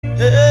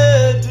Do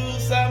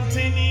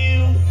something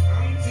new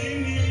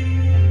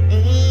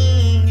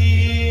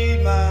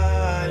in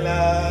my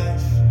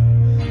life.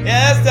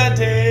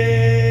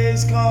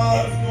 Yesterday's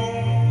gone.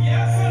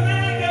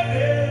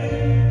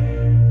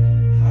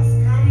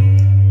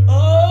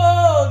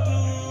 Oh,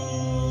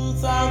 do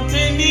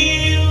something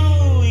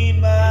new in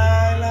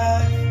my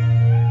life.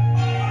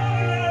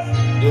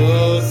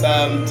 Do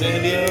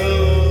something new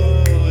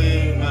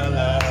in my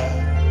life.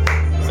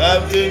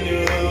 Something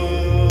new.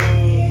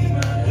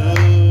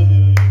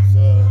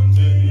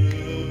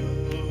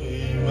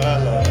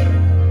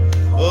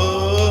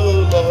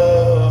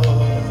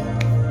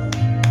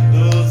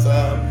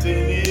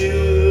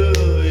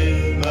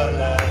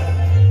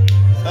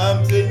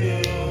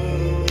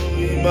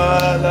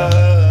 My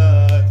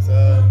life,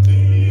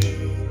 something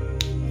new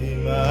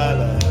in my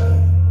life.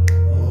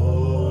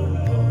 Oh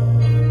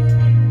Lord,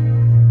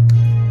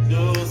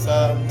 do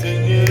something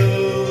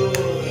new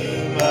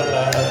in my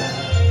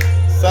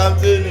life.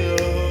 Something new.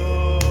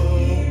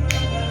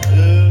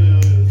 Do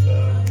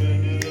something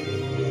new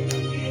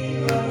in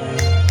my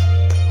life.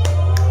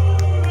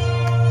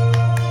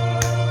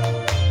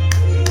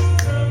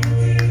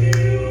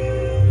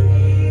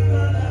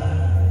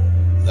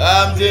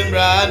 Something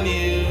brand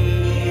new.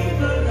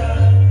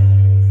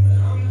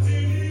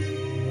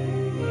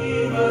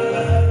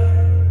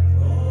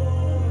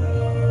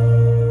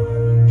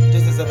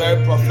 This is a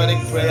very prophetic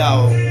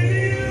prayer.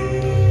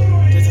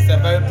 This is a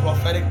very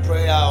prophetic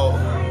prayer.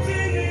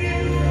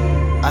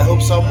 I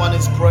hope someone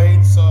is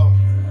praying. So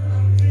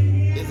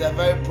it's a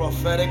very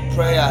prophetic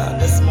prayer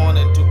this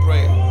morning to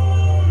pray,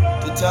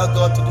 to tell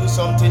God to do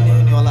something new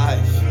in your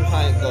life.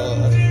 My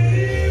God,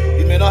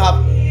 you may not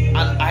have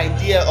an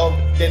idea of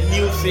the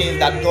new things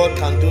that God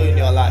can do in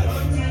your life,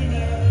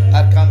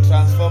 that can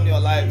transform your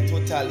life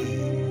totally.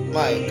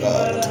 My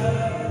God.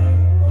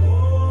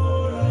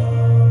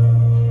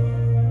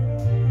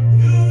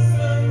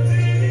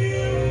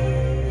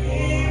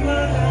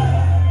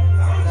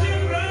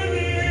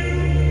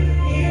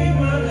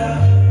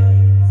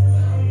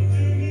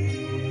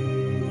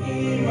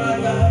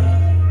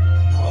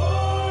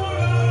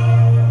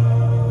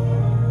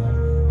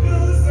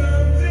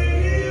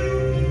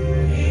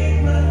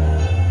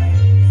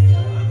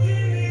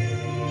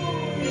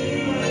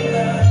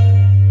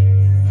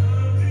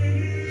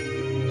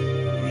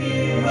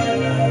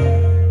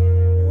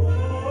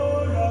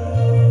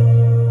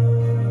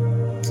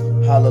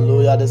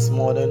 Hallelujah this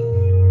morning.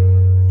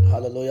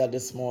 Hallelujah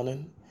this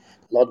morning.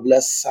 Lord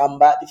bless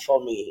somebody for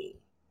me.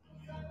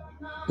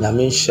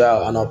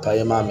 Namisha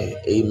Anopayamame.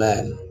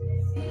 Amen.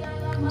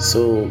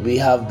 So we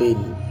have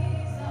been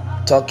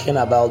talking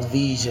about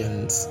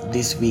visions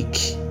this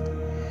week.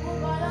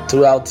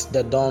 Throughout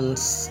the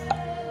dawns,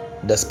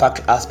 the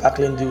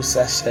sparkling dew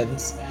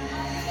sessions,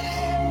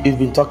 we've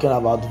been talking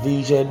about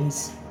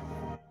visions,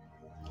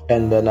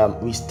 and then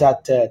we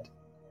started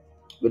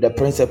with the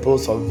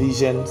principles of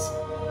visions,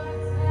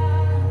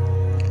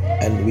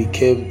 and we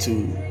came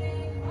to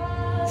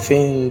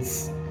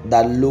things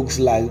that looks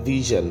like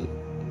vision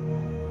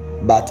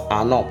but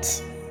are not.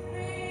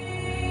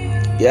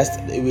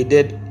 Yesterday we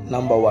did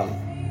number 1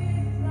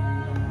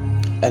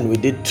 and we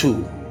did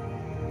 2.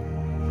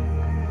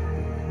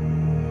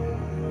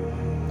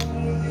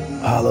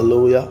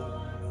 Hallelujah.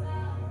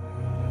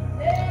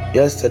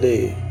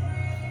 Yesterday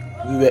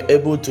we were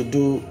able to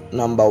do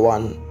number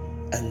 1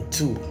 and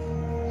 2,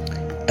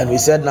 and we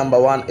said number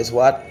 1 is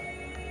what?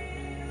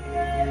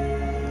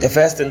 The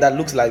first thing that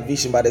looks like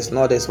vision but it's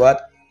not is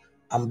what?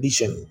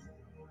 Ambition.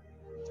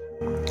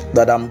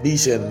 That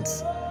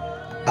ambitions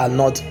are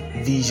not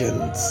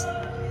visions.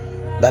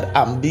 That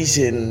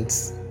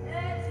ambitions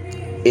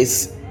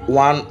is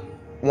one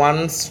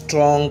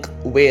strong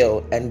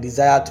will and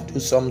desire to do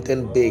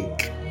something big.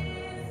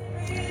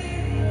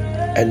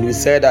 And we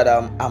said that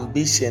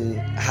ambition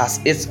has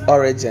its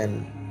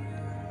origin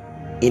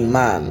in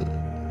man,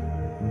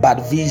 but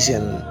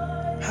vision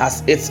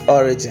has its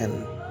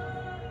origin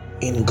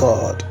in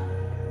God.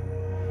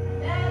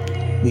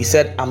 We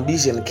said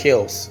ambition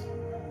kills.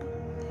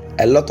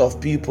 A lot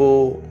of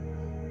people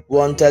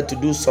wanted to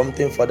do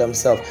something for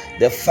themselves.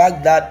 The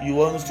fact that you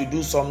want to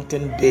do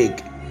something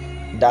big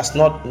does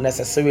not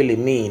necessarily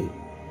mean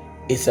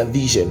it's a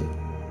vision.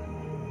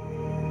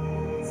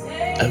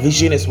 A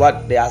vision is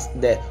what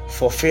the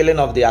fulfilling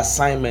of the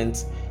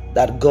assignment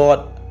that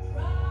God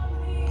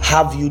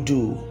have you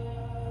do.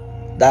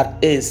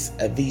 That is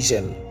a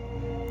vision.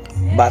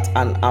 But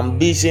an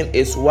ambition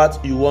is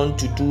what you want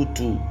to do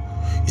too.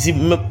 You see,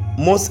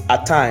 most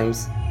at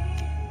times,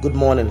 good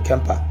morning,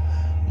 Kemper.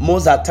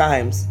 Most at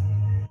times,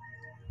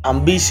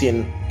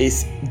 ambition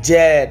is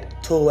geared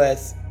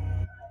towards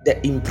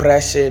the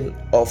impression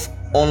of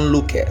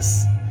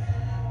onlookers.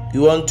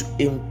 You want to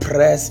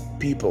impress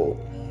people.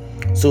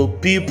 So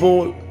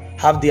people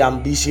have the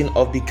ambition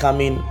of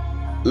becoming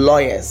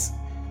lawyers,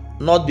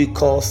 not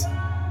because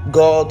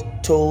God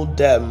told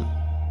them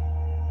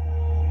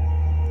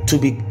to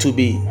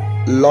be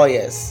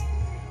lawyers,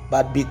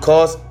 but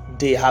because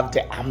they have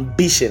the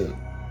ambition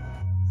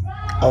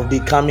of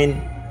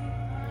becoming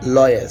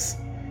lawyers.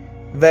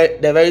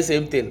 the very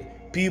same thing.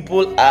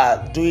 People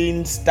are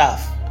doing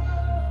stuff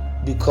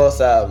because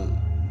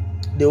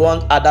they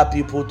want other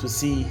people to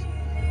see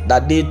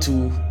that they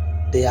too,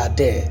 they are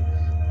there.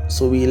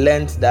 So we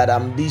learned that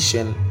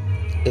ambition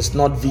is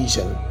not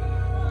vision.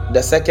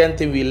 The second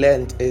thing we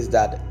learned is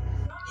that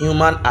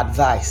human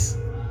advice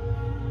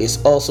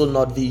is also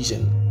not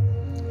vision.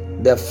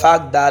 The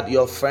fact that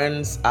your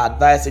friends are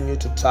advising you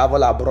to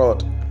travel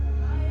abroad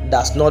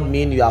does not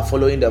mean you are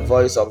following the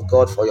voice of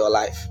God for your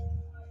life.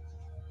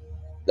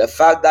 The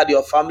fact that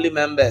your family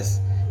members,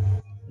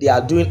 they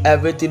are doing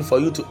everything for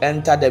you to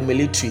enter the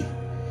military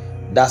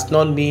does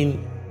not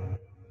mean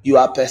you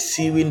are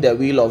pursuing the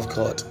will of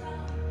God.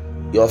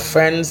 Your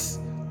friends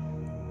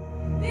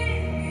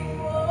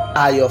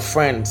are your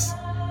friends.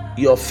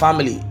 Your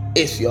family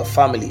is your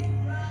family.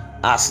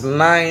 As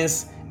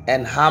nice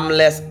and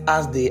harmless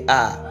as they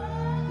are,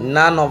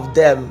 none of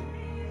them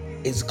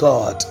is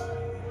God.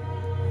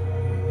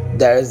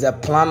 There is a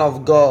plan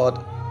of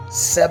God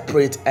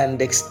separate and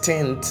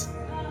distinct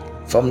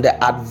from the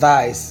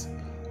advice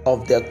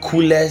of the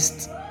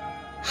coolest,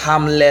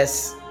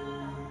 harmless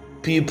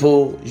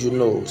people you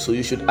know. So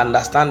you should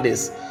understand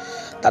this,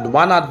 that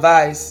one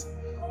advice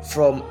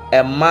from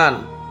a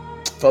man,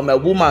 from a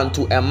woman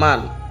to a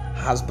man,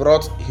 has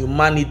brought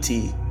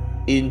humanity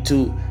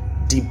into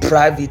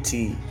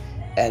depravity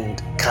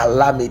and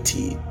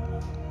calamity.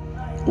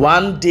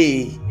 One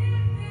day,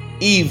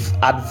 Eve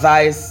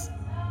advised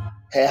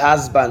her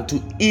husband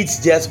to eat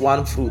just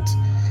one fruit.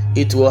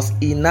 It was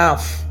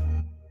enough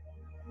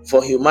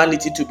for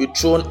humanity to be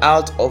thrown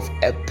out of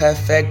a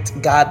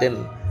perfect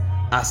garden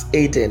as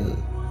Eden.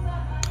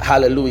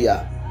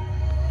 Hallelujah.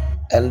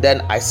 And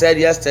then I said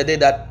yesterday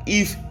that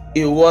if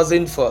it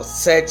wasn't for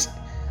such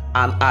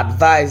an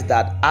advice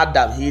that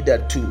Adam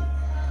heeded to,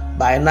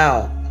 by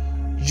now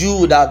you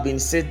would have been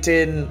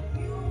sitting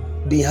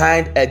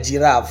behind a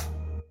giraffe.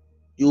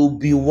 You'll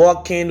be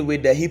walking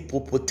with the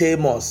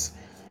hippopotamus,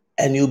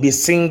 and you'll be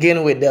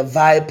singing with the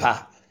viper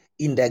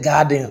in the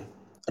garden.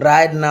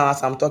 Right now,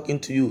 as I'm talking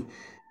to you,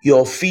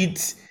 your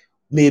feet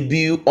may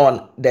be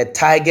on the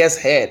tiger's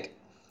head,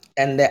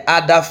 and the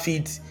other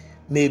feet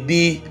may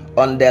be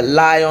on the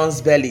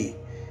lion's belly.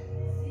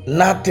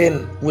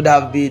 Nothing would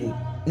have been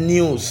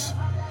news.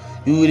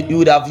 You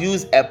would have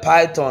used a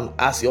python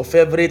as your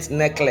favorite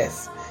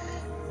necklace.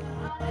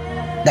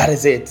 That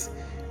is it.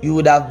 You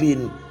would have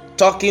been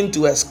talking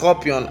to a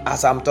scorpion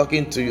as I'm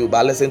talking to you.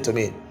 But listen to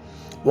me.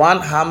 One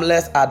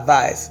harmless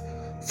advice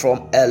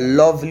from a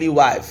lovely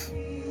wife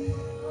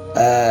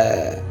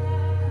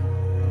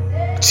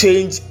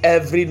change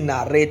every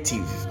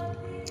narrative.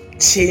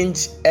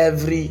 Change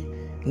every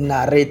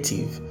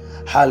narrative.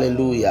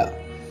 Hallelujah.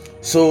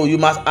 So you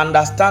must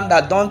understand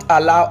that don't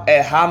allow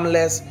a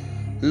harmless,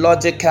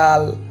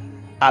 logical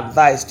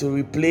advice to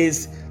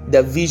replace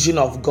the vision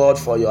of God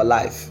for your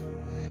life.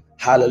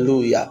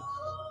 Hallelujah.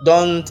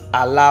 Don't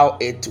allow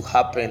it to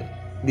happen,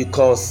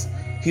 because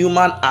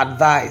human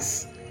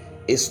advice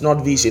is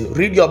not vision.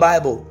 Read your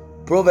Bible.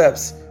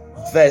 Proverbs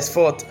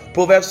 14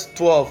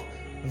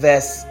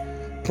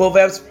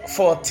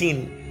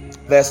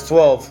 verse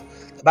 12.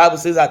 The Bible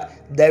says that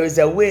there is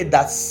a way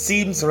that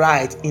seems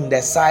right in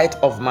the sight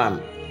of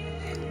man,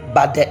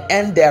 but the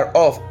end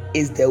thereof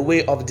is the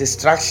way of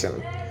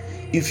destruction.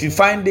 If you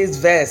find this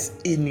verse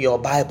in your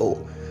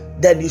Bible,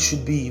 then you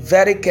should be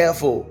very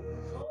careful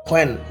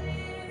when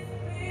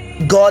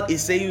God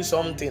is saying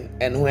something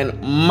and when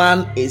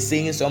man is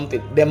saying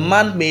something. The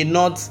man may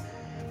not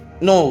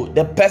know.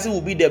 The person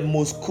will be the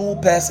most cool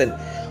person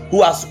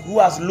who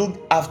has looked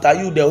after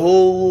you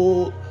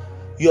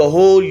your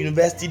whole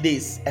university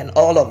days and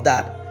all of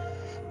that.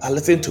 But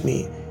listen to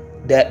me,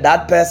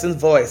 that person's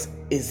voice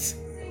is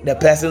the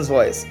person's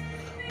voice.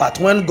 But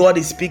when God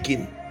is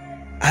speaking,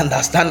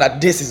 understand that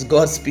this is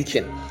God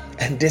speaking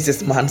and this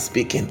is man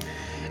speaking,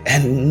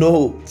 and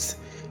note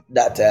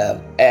that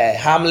a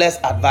harmless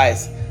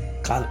advice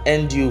can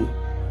end you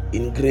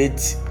in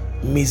great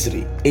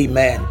misery.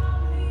 Amen.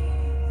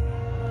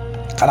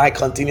 Can I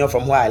continue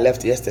from where I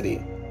left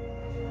yesterday?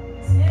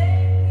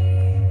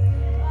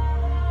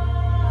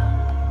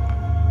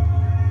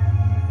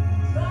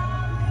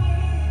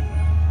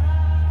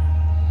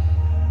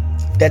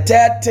 The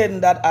third thing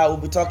that I will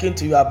be talking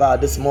to you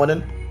about this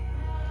morning,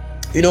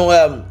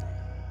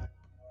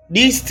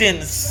 these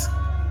things,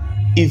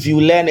 if you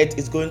learn it,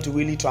 it's going to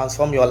really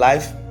transform your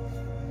life.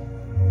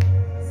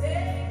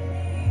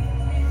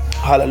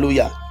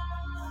 Hallelujah.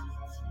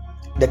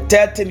 The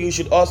third thing you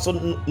should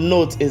also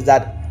note is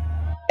that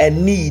a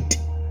need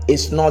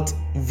is not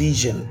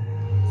vision.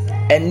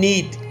 A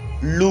need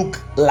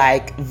look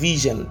like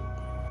vision,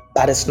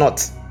 but it's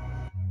not.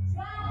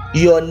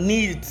 Your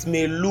needs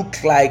may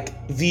look like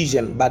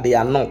vision, but they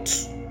are not.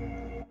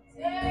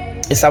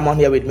 Is someone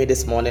here with me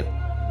this morning?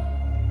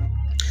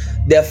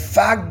 The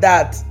fact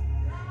that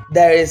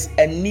there is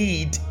a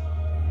need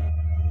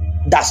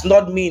does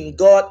not mean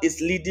God is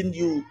leading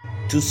you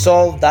to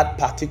solve that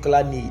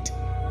particular need.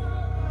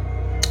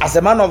 As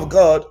a man of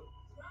God,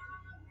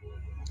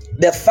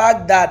 the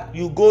fact that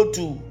you go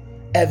to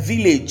a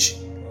village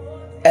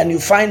and you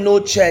find no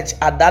church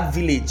at that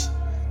village,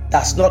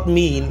 does not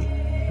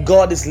mean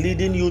God is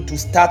leading you to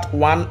start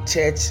one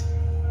church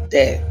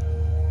there.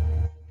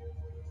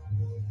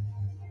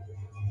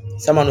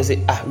 Someone will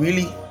say,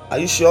 really? Are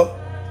you sure?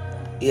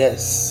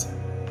 Yes,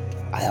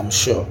 I am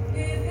sure.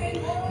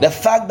 The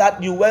fact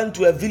that you went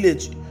to a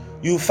village,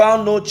 you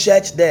found no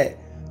church there,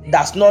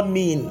 does not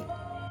mean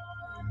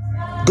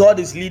God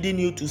is leading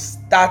you to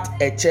start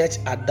a church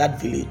at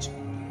that village.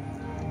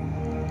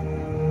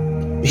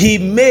 He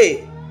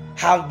may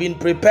have been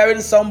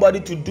preparing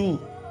somebody to do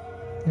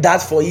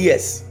that for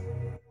years.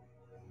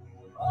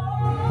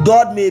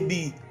 God may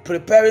be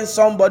preparing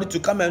somebody to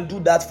come and do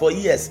that for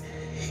years.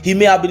 He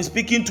may have been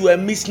speaking to a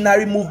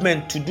missionary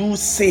movement to do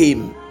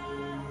same.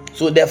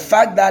 So the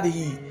fact that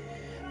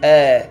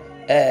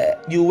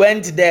you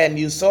went there and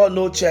you saw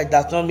no church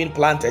does not mean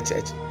plant a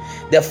church.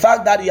 The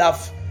fact that you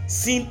have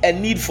seen a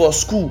need for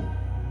school,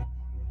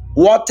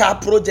 water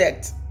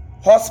project,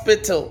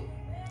 hospital,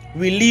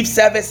 relief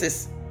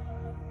services,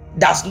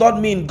 does not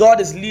mean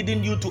God is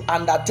leading you to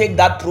undertake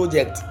that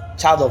project,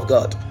 child of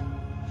God.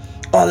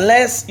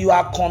 Unless you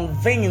are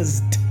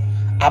convinced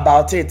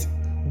about it,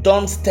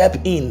 don't step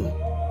in.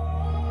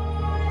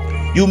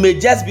 You may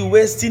just be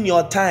wasting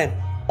your time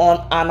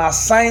on an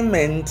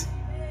assignment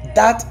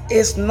that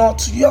is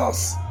not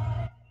yours.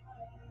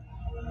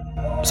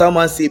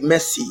 Someone say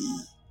mercy.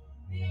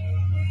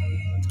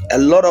 A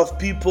lot of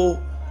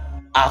people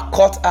are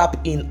caught up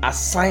in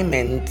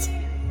assignment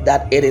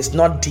that it is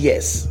not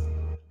theirs,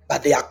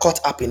 but they are caught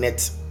up in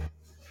it.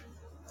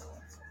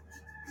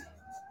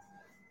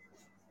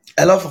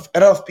 A lot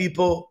of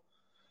people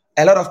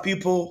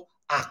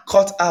are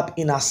caught up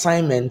in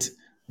assignment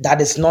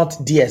that is not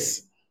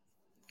theirs.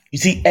 You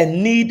see, a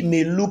need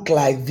may look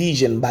like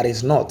vision, but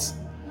it's not.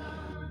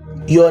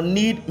 Your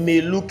need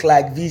may look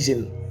like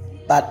vision,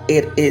 but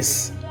it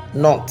is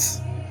not.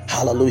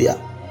 Hallelujah.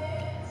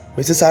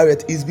 Mrs.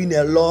 Harriet, it's been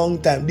a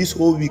long time. This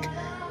whole week,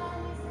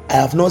 I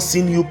have not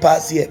seen you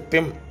pass here,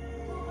 Pim.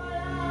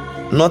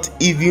 Not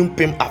even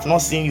Pim. I've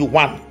not seen you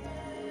one.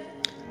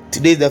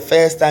 Today is the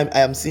first time I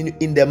am seeing you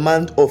in the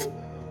month of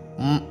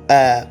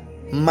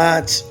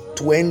March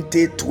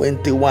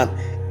 2021.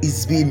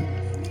 It's been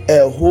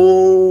a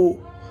whole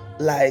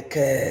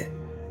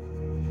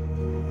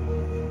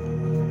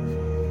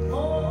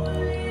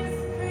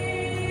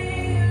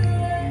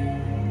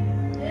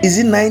is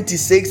it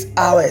 96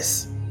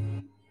 hours?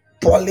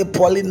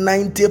 Poly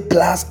 90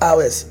 plus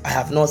hours. I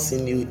have not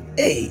seen you.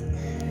 Hey,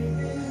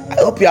 I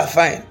hope you are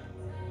fine.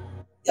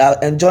 You are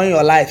enjoying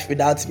your life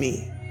without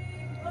me.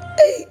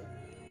 Hey,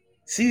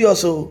 see you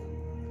also,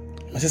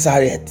 Mrs.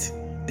 Harriet.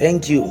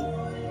 Thank you.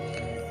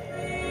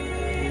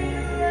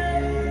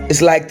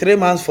 It's like 3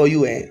 months for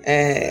you,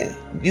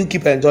 you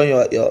keep enjoying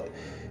your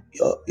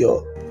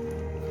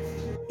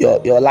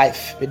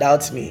life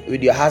without me.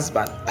 With your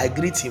husband, I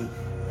greet him,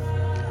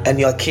 and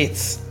your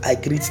kids, I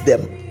greet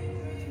them.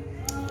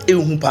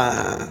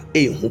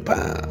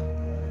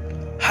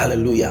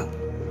 Hallelujah.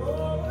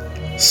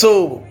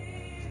 So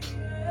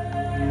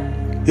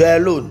you are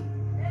alone.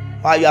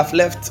 While you have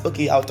left,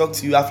 okay, I'll talk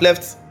to you. You have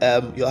left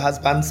your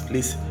husband's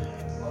place.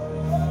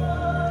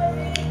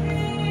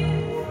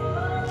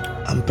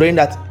 I'm praying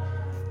that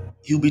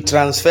you'll be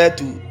transferred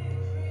to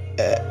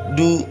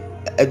do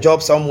a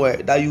job somewhere,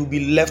 that you'll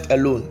be left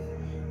alone.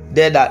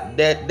 There,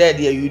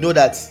 you know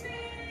that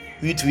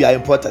we are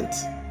important.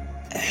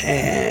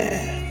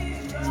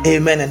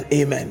 Amen and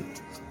amen.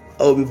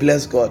 Oh, we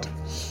bless God.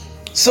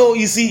 So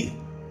you see,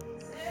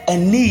 a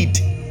need,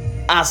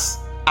 as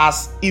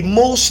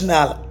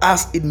emotional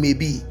as it may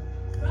be,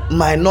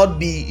 might not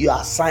be your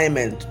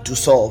assignment to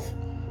solve.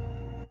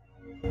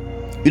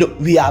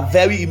 We are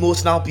very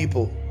emotional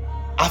people,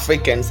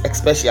 Africans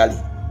especially,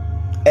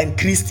 and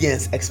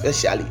Christians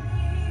especially.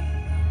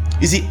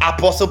 You see,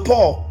 Apostle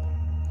Paul,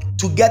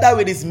 together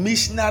with his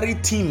missionary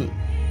team,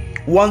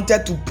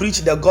 wanted to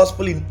preach the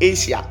gospel in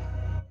Asia,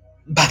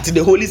 but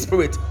the Holy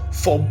Spirit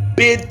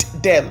forbade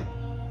them.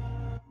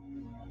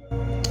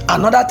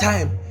 Another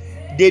time,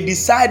 they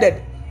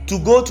decided to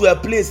go to a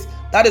place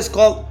that is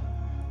called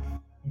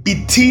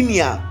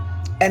Bithynia,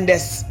 and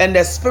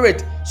the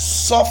Spirit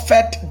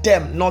suffered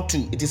them not to.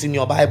 It is in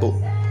your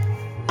Bible,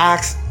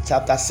 Acts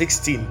chapter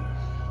 16,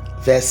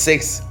 verse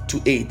 6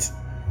 to 8.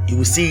 You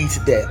will see it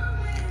there,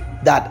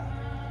 that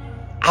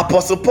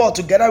Apostle Paul,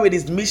 together with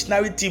his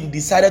missionary team,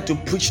 decided to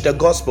preach the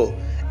gospel,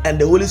 and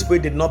the Holy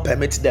Spirit did not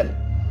permit them.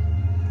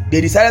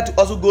 They decided to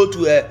also go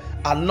to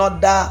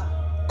another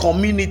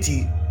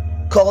community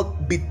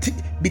called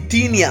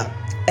Bithynia,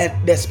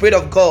 and the Spirit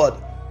of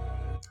God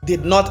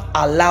did not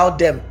allow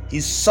them. He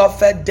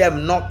suffered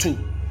them not to.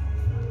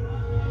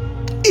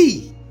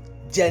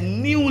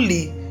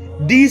 Genuinely,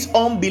 these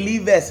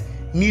unbelievers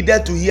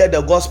needed to hear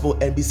the gospel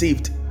and be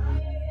saved.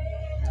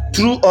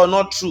 True or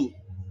not true?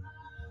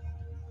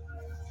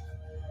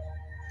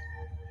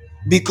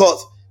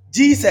 Because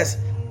Jesus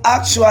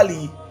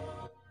actually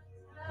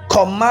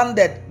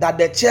commanded that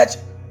the church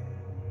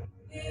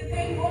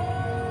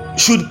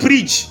should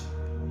preach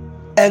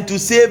and to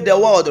save the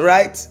world,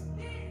 right?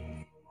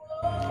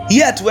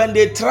 Yet when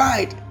they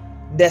tried,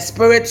 the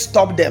Spirit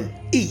stopped them.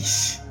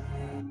 Eesh.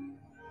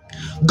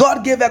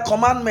 God gave a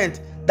commandment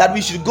that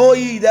we should go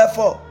ye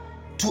therefore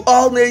to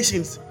all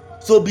nations.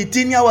 So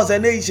Bithynia was a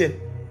nation,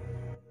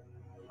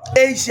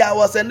 Asia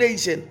was a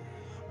nation,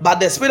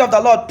 but the Spirit of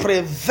the Lord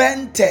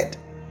prevented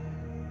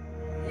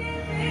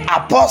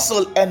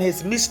Apostle and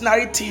his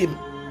missionary team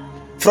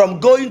from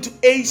going to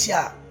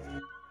Asia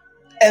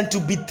and to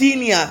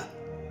Bithynia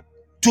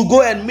to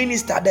go and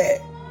minister there.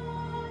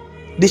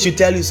 This should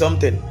tell you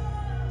something,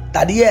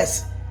 that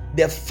yes,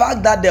 the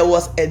fact that there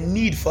was a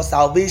need for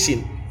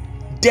salvation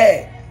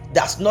there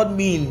does not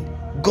mean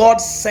God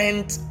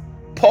sent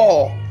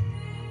Paul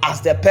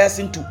as the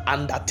person to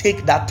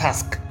undertake that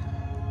task.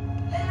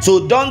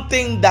 So don't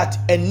think that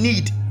a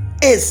need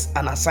is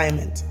an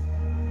assignment.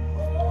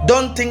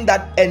 Don't think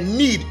that a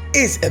need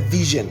is a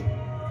vision.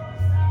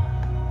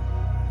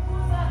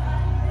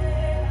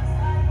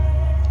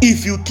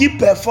 If you keep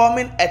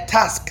performing a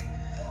task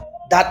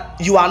that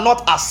you are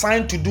not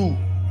assigned to do,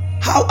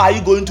 how are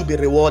you going to be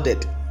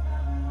rewarded?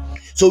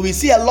 So we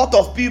see a lot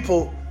of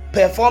people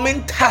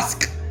performing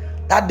tasks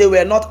that they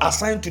were not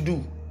assigned to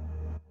do.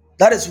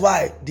 That is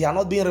why they are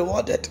not being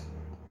rewarded.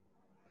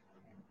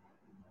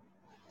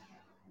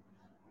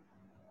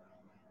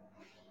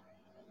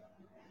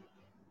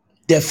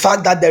 The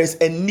fact that there is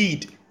a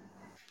need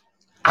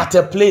at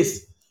a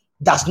place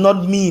does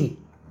not mean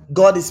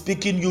God is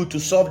speaking you to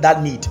solve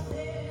that need.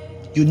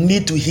 You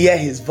need to hear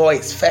his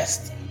voice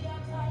first.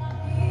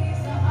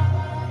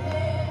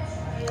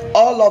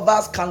 All of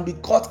us can be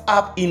caught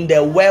up in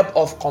the web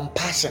of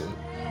compassion,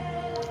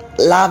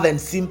 love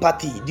and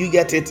sympathy. Do you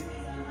get it?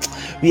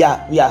 We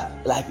are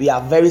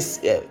very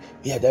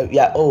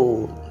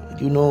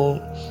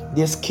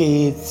these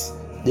kids,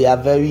 they are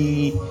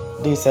very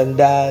this and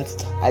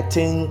that. I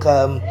think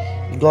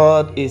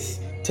God is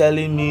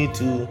telling me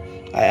to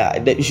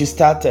that you should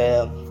start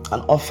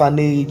an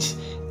orphanage.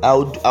 I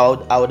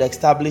would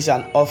establish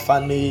an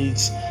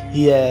orphanage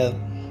here.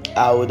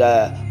 I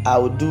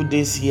would do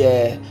this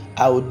here.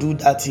 I would do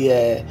that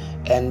here,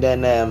 and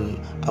then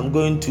I'm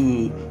going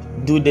to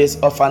do this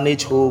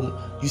orphanage home.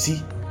 You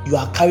see, you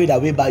are carried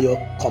away by your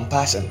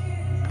compassion.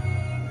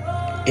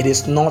 It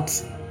is not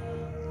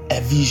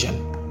a vision.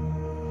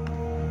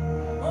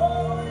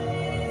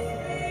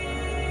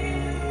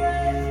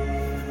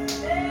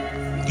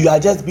 You are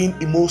just being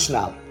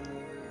emotional.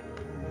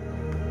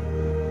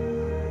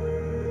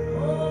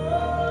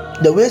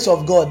 The ways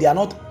of God, they are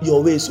not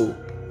your ways. So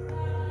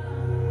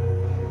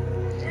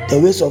the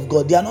ways of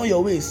God, they are not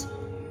your ways.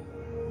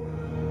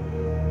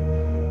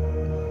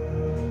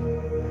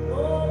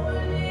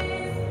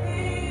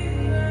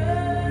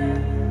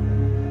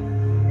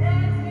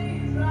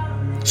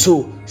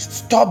 So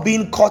stop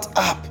being caught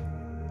up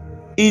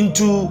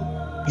into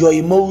your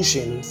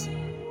emotions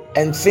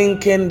and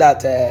thinking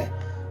that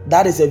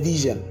that is a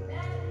vision.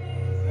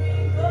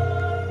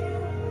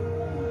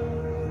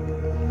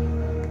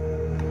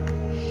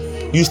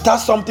 You start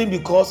something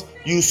because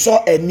you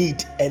saw a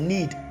need. A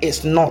need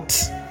is not.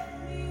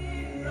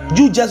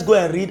 You just go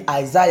and read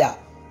Isaiah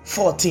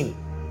 14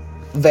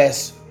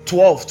 verse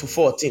 12 to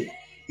 14.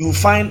 You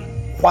find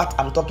what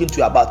I'm talking to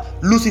you about.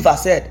 Lucifer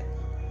said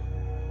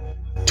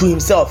to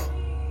himself,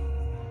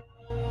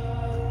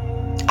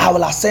 I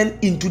will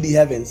ascend into the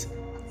heavens.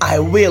 I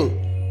will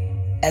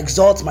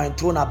exalt my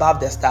throne above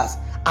the stars.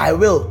 I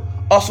will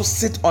also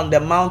sit on the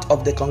mount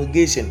of the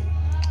congregation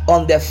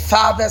on the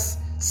farthest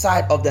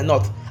side of the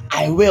north.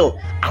 I will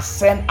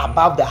ascend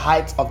above the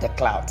heights of the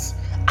clouds.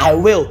 I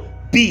will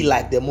be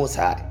like the Most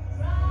High.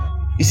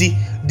 You see,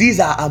 these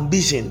are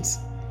ambitions.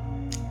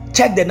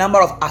 Check the number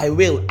of I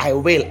will, I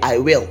will, I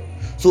will.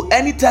 So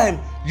anytime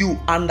you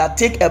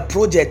undertake a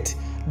project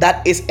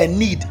that is a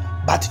need,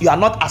 but you are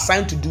not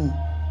assigned to do,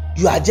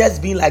 you are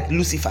just being like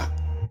Lucifer.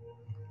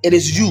 It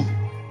is you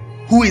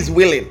who is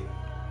willing,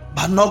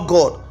 but not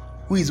God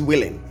who is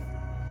willing.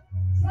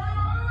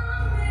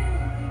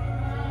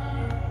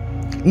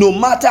 No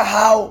matter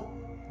how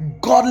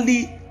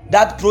godly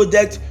that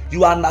project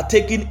you are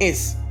undertaking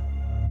is,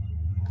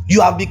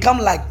 you have become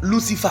like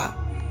Lucifer.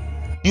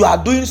 You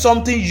are doing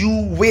something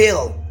you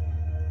will.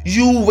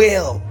 You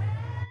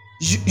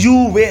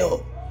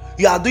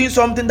are doing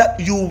something that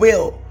you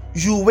will.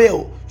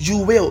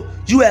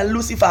 You and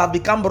Lucifer have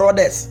become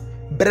brothers,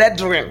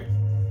 brethren.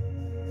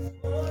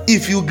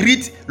 If you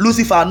greet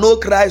Lucifer, no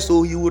cry,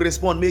 so he will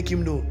respond, make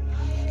him know.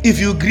 If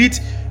you greet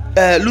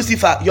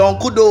Lucifer, your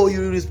uncle, though, he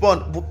will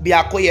respond, be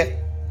akoye.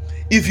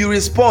 If you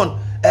respond,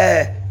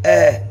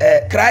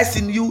 Christ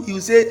in you, he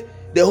will say,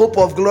 the hope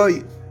of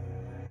glory.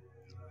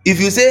 If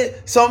you say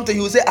something,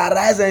 he will say,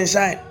 arise and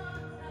shine.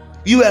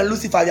 You and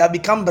Lucifer, you have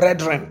become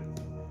brethren.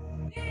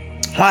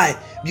 Why?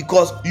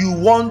 Because you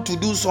want to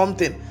do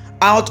something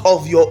out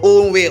of your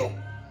own will.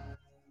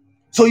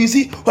 So you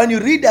see, when you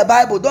read the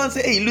Bible, don't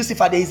say, hey,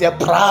 Lucifer, he is a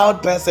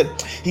proud person.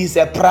 He's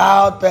a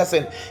proud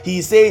person.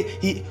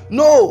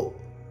 No.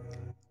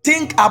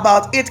 Think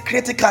about it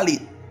critically.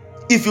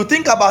 If you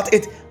think about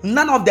it,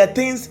 none of the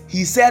things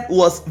he said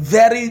was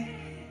very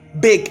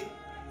big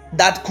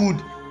that could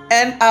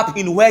end up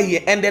in where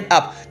he ended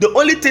up. The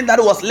only thing that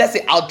was, let's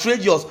say,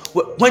 outrageous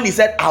when he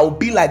said, I'll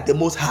be like the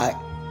Most High.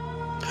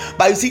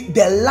 But you see,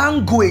 the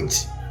language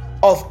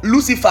of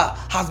Lucifer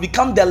has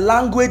become the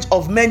language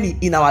of many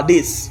in our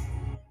days.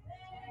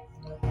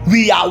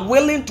 We are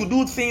willing to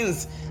do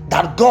things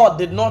that God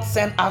did not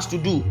send us to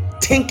do,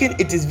 thinking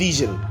it is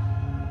vision.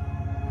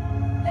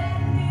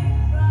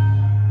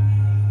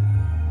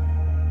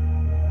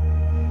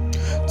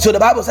 So the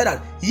Bible said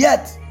that,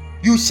 yet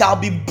you shall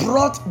be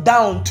brought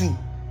down to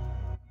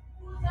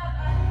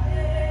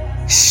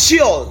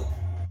Sheol,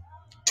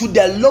 to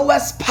the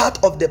lowest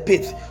part of the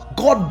pit.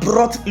 God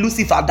brought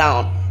Lucifer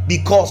down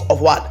because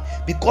of what?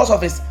 Because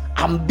of his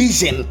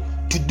ambition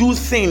to do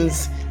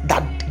things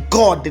that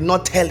God did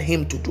not tell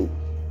him to do.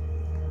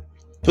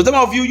 So some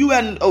of you, you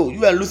and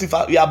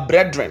Lucifer, you are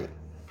brethren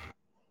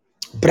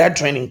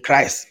in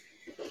Christ.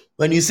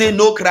 When you say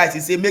know Christ,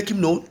 you say make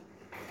him known.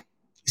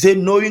 You say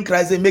knowing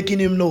Christ, say making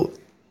him know.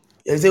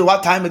 You say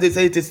what time is it?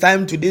 Say it is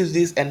time to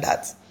this and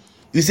that.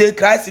 You say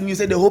Christ in you,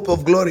 say the hope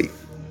of glory.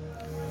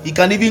 He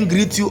can even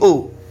greet you.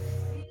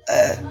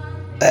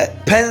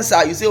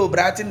 Pensa, you say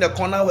brighten the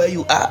corner where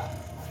you are.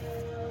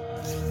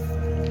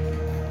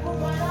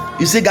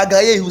 You say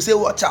Gagaye, you say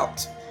watch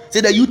out.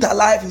 Say the youth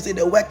alive, you say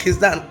the work is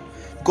done,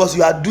 because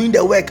you are doing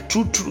the work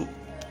true.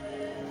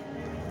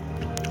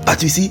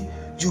 But you see,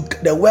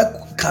 the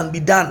work can be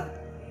done,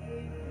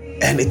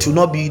 and it will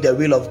not be the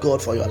will of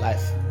God for your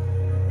life.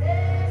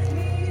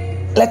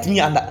 Let me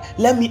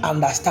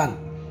understand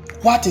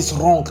what is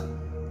wrong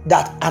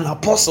that an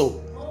apostle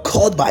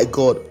called by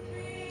God,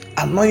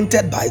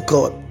 anointed by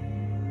God,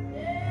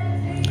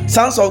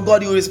 sons of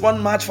God, you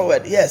respond much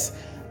forward. Yes,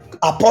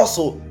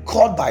 apostle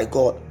called by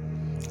God,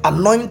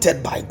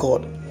 anointed by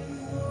God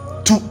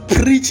to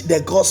preach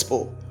the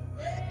gospel,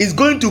 is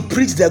going to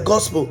preach the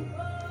gospel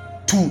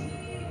to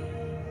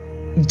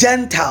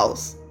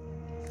Gentiles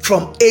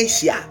from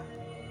Asia.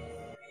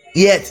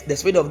 Yet the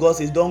Spirit of God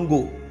says, don't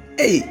go.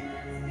 Hey,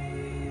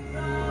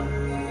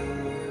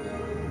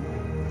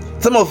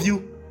 some of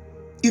you,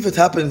 if it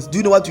happens, do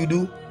you know what you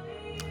do?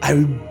 I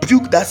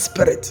rebuke that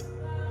spirit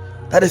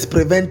that is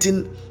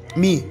preventing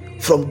me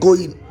from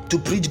going to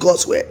preach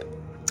God's word.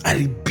 I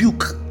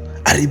rebuke,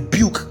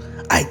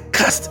 I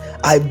cast,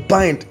 I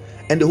bind,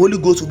 and the Holy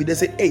Ghost will be there.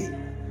 Say, hey,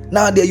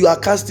 now there you are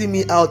casting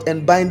me out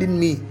and binding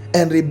me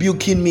and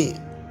rebuking me.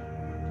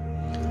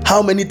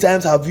 How many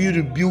times have you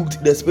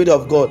rebuked the Spirit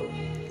of God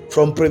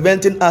from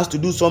preventing us to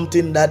do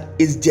something that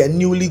is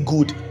genuinely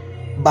good,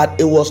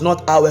 but it was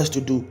not ours to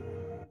do?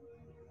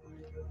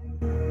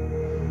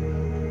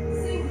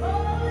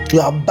 You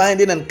are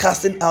binding and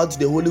casting out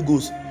the Holy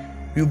Ghost,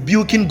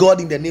 rebuking God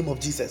in the name of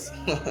Jesus.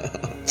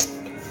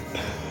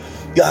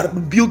 You are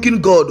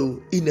rebuking God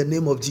in the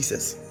name of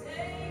Jesus.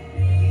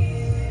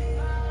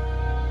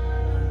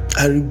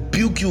 I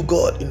rebuke you,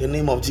 God, in the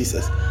name of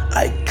Jesus.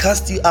 I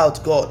cast you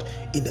out, God,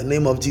 in the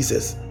name of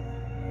Jesus.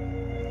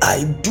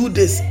 I do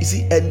this,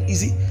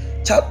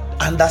 child,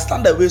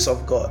 understand the ways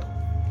of God.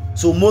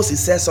 So Moses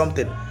says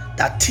something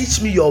that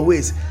teach me your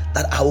ways,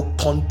 that I will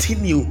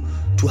continue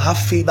to have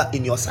favor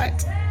in your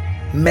sight.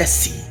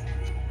 Mercy.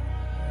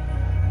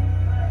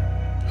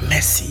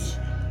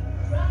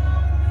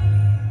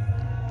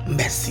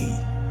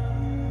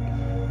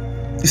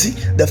 You see,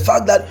 the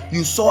fact that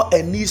you saw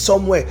a need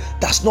somewhere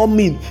does not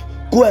mean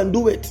go and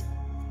do it.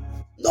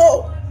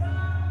 No.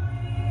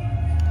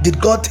 Did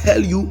God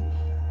tell you?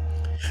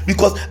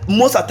 Because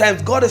most of the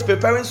times God is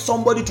preparing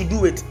somebody to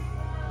do it.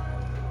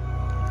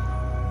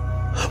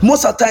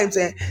 Most of the times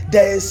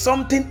there is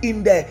something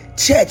in the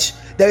church,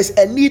 there is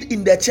a need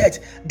in the church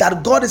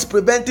that God is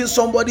preventing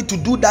somebody to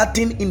do that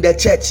thing in the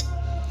church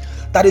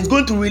that is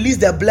going to release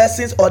the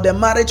blessings or the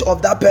marriage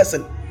of that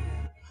person.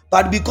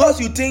 But because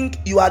you think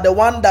you are the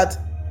one that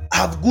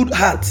have good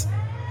heart,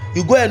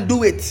 you go and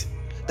do it.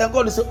 Then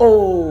God will say,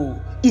 oh,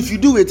 if you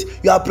do it,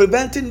 you are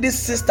preventing this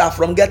sister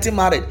from getting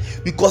married,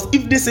 because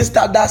if this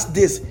sister does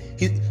this,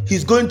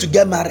 he's going to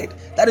get married.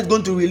 That is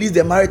going to release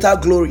the marital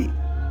glory.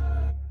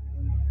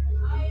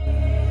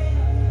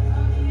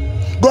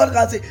 God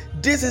can say,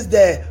 this is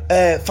the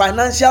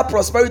financial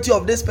prosperity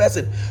of this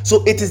person,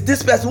 so it is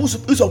this person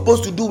who's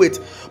supposed to do it,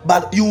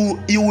 but you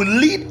will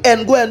lead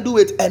and go and do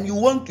it, and you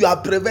are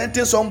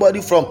preventing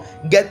somebody from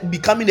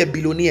becoming a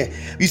billionaire.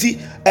 You see,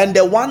 and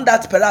the one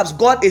that perhaps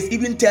God is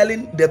even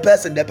telling the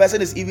person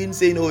is even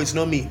saying, oh, it's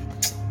not me,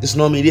 this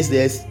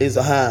is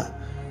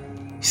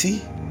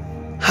see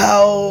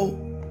how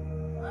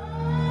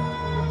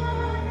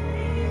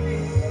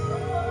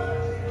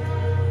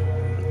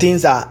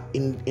things are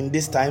in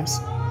these times.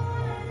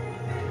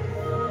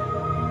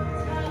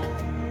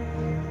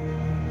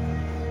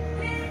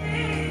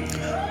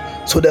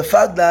 So the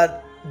fact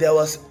that there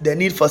was the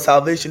need for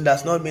salvation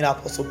does not mean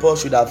Apostle Paul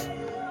should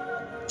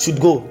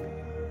go.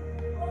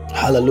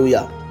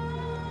 Hallelujah.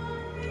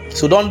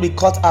 So don't be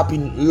caught up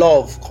in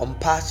love,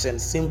 compassion,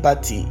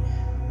 sympathy.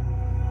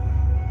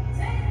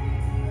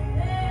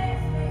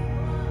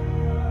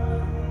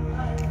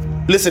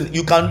 Listen,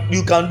 you can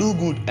do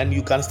good and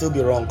you can still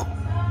be wrong.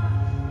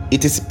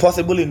 It is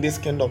possible in this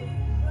kingdom.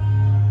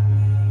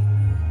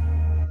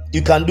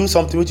 You can do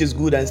something which is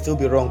good and still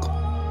be wrong.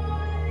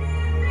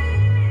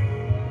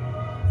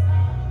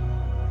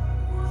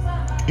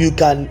 You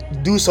can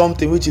do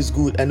something which is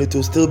good and it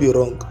will still be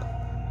wrong.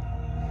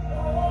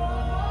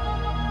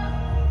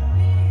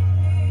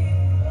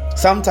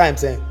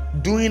 Sometimes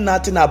doing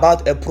nothing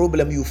about a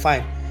problem you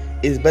find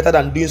is better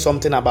than doing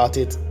something about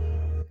it.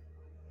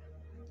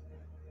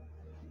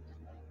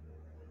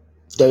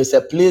 There is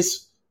a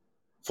place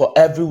for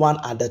everyone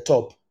at the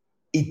top.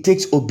 It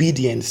takes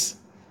obedience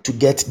to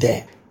get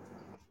there.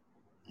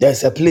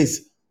 There's a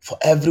place for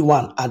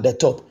everyone at the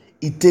top.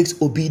 It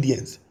takes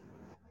obedience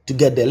to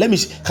get there.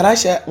 Can I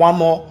share one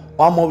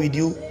more with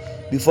you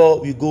before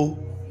we go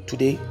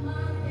today?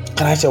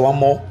 Can I share one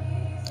more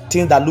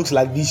thing that looks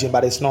like vision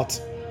but it's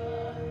not?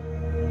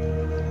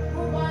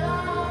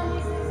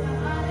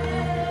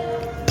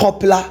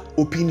 Popular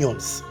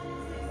opinions.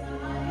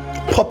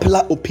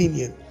 Popular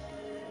opinion.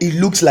 It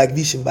looks like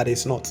vision but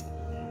it's not.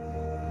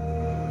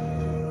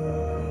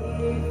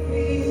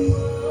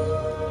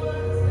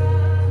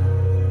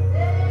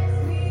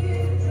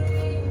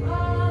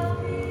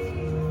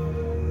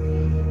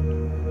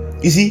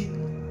 You see,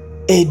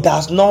 it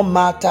does not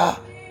matter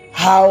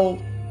how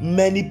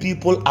many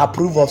people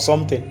approve of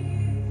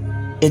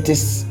something. It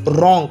is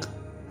wrong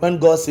when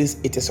God says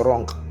it is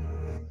wrong.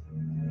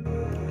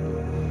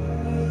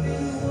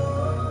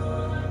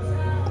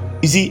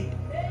 You see,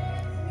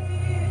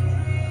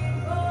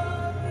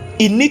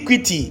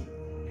 iniquity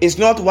is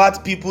not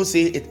what people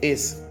say it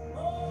is.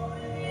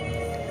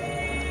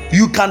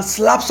 You can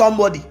slap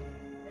somebody,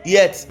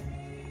 yet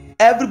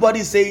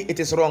everybody say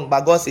it is wrong,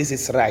 but God says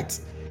it's right.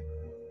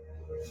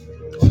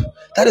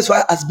 That is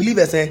why, as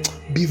believers,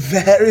 be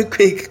very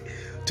quick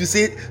to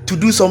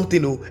do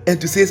something and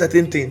to say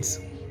certain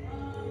things.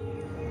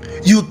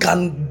 You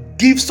can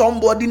give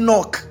somebody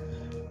knock.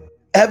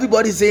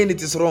 Everybody is saying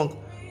it is wrong.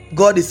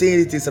 God is saying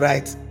it is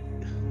right.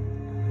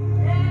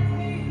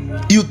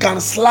 You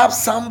can slap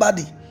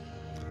somebody.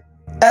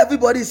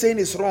 Everybody is saying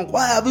it's wrong.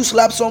 Why have you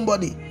slapped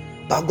somebody?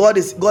 But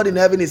God in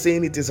heaven is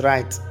saying it is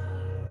right.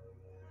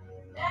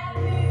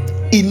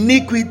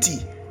 Iniquity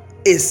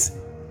is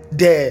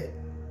the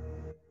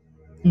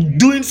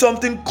doing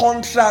something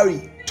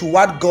contrary to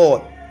what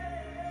God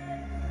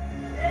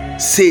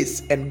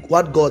says and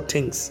what God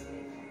thinks.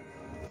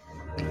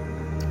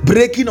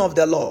 Breaking of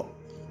the law.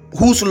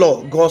 Whose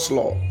law? God's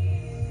law.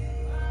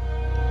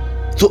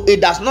 So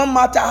it does not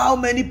matter how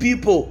many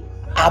people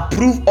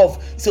approve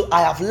of. So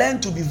I have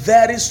learned to be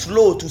very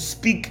slow to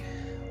speak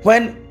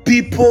when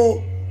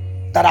people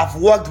that have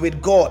worked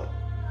with God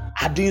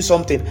are doing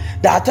something.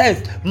 There are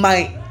times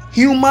my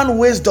human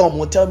wisdom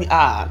will tell me,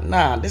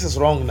 this is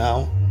wrong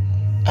now.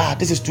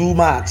 This is too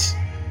much.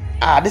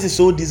 This is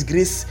so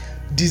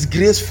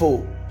disgraceful.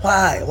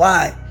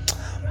 Why?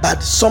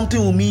 But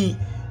something with me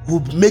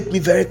will make me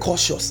very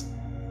cautious.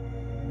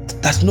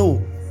 That's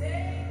no.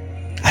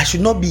 I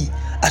should not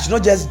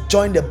just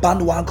join the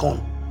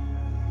bandwagon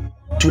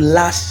to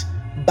lash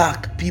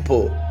back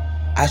people.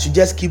 I should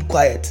just keep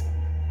quiet.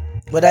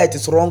 Whether it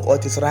is wrong or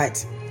it is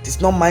right, it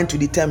is not mine to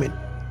determine.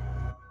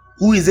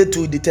 Who is it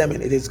to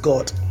determine? It is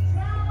God.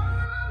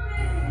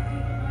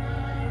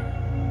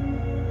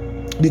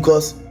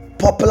 Because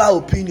popular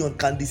opinion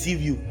can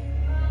deceive you.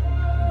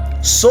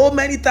 So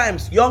many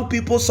times young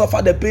people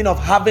suffer the pain of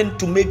having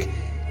to make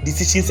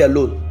decisions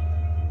alone.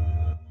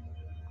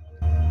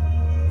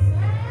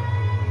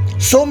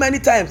 So many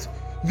times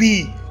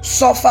we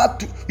suffer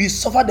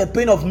the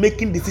pain of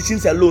making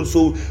decisions alone.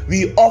 So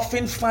we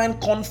often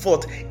find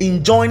comfort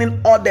in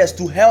joining others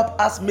to help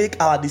us make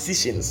our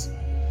decisions.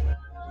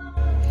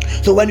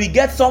 So when we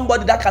get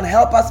somebody that can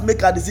help us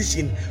make our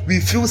decision, we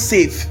feel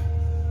safe.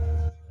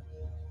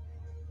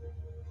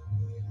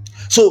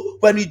 So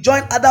when we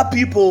join other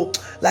people,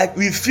 like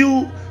we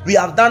feel we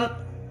have done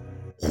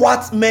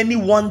what many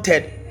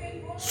wanted,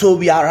 so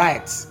we are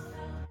right.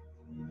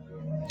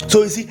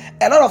 So you see,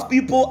 a lot of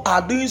people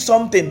are doing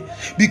something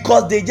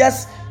because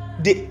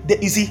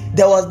you see,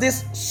 there was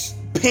this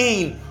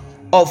pain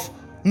of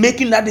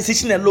making that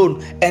decision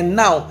alone, and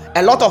now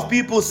a lot of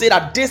people say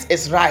that this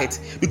is right.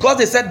 Because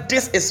they said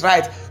this is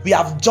right, we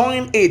have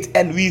joined it,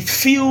 and we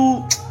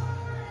feel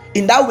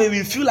in that way,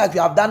 we feel like we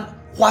have done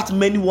what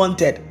many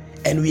wanted,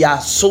 and we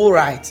are so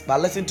right.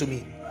 But listen to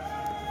me.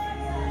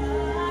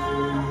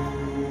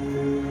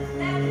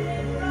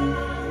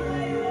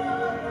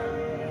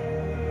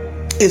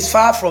 It's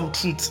far from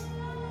truth.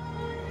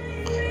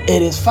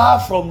 It is far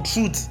from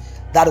truth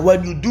that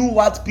when you do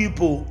what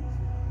people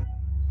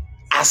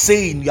are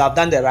saying, you have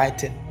done the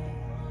right thing.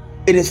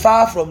 It is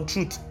far from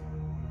truth.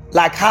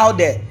 Like how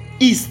the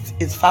east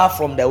is far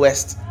from the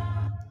west.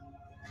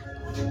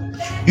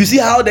 You see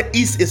how the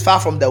east is far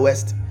from the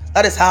west?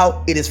 That is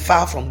how it is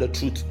far from the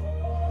truth.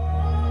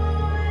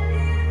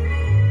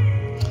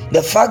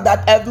 The fact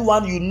that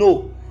everyone you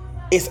know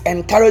is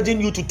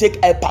encouraging you to take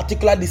a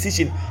particular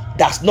decision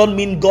does not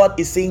mean God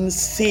is saying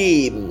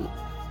same.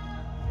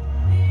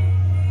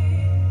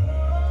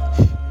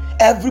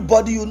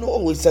 Everybody you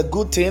know, it's a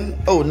good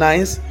thing. Oh,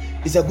 nice.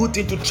 It's a good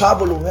thing to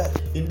travel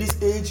in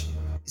this age.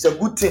 It's a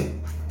good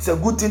thing. It's a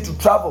good thing to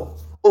travel.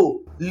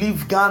 Oh,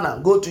 leave Ghana,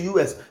 go to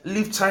US,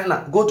 leave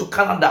China, go to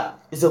Canada.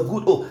 It's a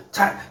good,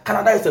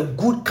 Canada is a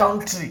good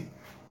country.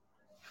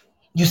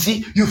 You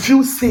see, you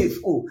feel safe.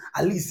 Oh,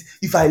 at least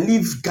if I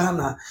leave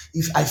Ghana,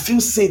 if I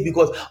feel safe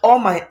because all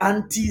my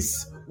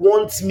aunties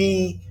want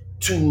me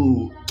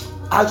to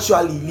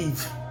actually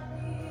leave.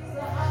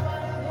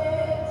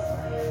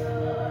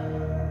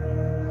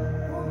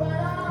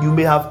 You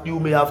may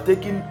have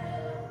taken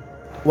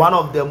one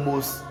of the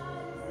most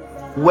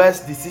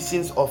worst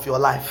decisions of your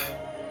life,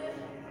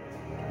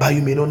 but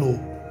you may not know.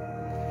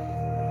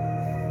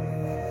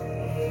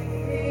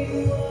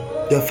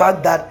 The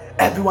fact that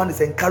everyone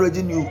is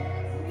encouraging you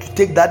to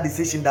take that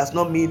decision does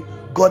not mean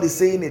God is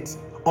saying it.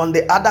 On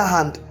the other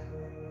hand,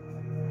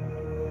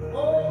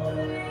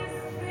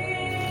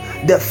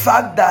 the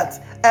fact that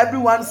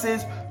everyone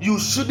says you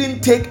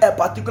shouldn't take a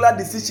particular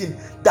decision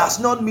does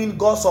not mean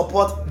God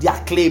supports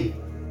their claim.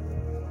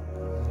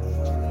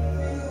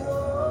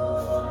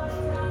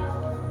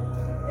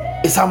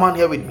 Is someone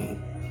here with me?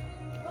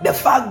 The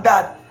fact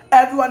that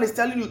everyone is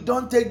telling you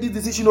don't take this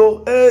decision,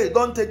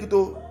 don't take it,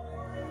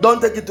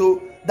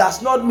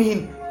 does not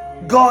mean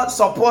God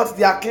supports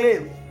their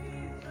claim.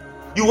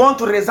 You want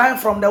to resign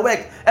from the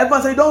work,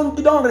 everyone say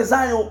don't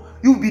resign,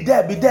 you be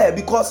there,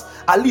 because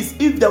at least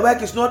if the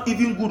work is not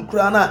even good,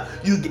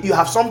 you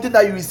have something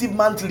that you receive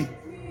monthly.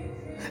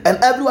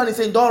 And everyone is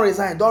saying don't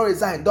resign.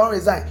 And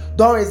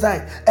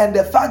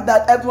the fact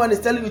that everyone is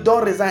telling you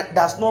don't resign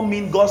does not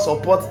mean God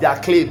supports their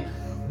claim.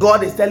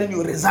 God is telling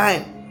you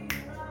resign.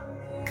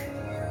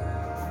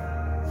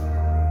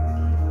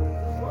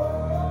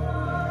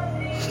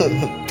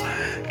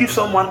 If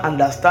someone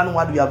understands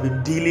what we have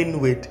been dealing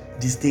with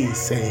these days,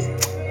 saying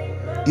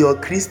your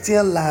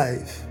Christian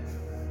life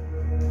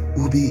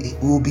will be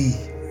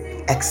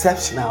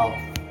exceptional.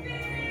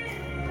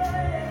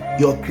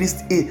 Your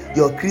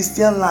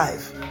Christian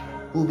life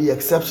will be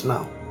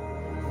exceptional.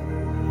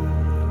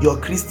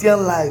 Your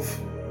Christian life.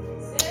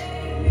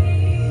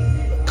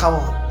 Come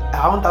on,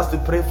 I want us to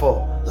pray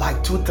for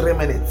like 2-3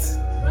 minutes.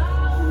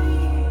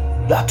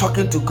 You are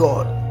talking to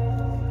God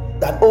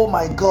that, oh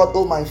my God,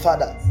 oh my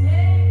Father,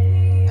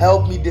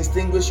 help me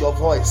distinguish your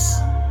voice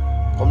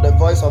from the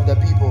voice of the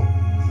people.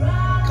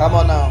 Come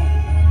on now.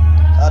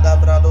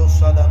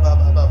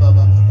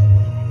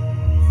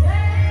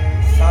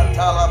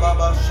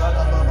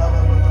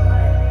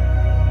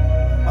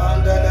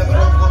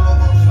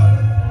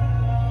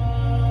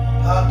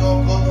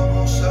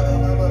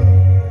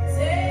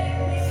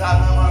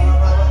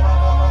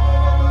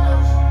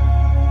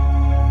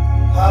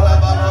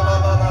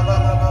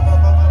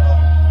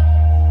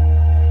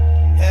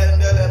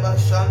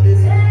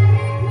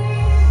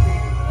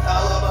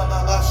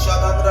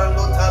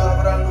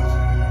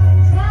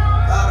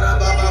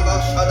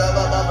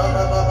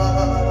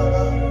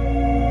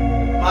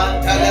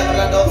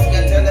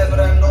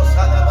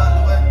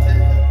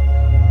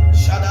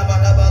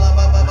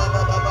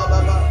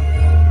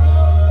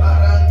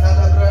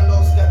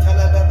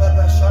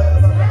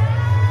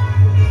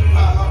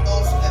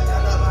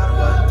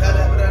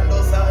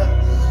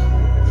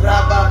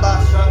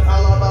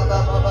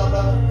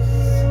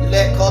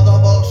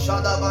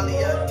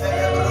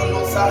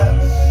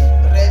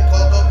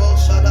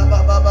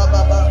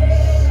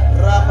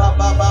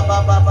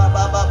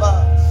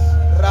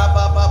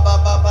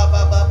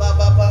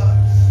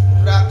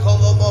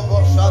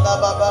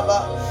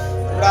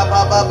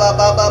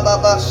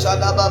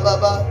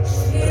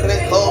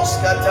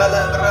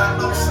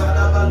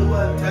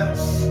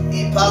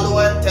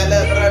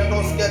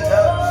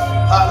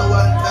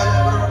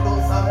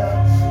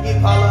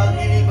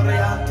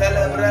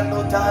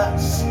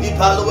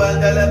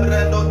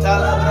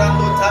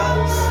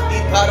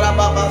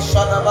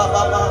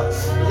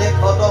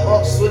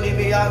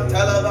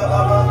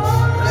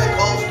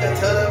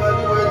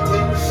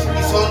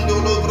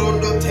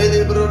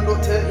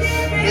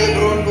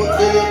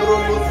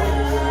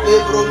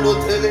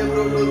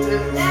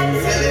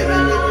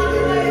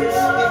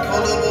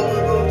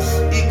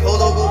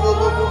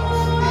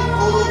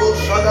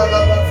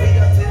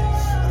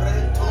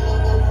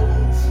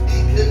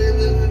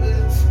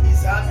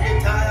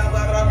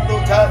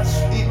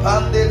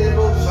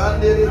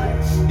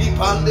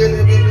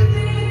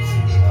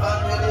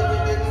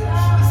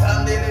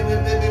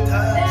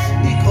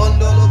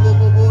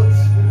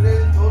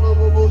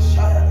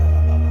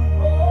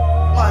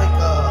 My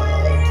God.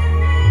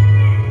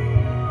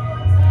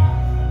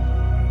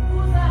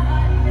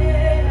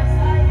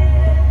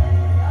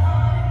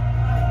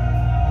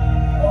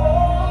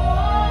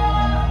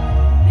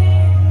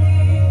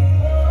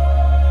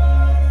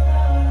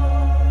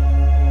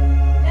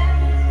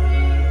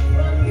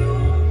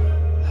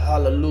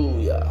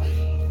 Hallelujah.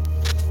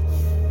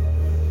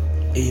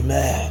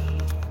 Amen.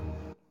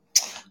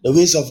 The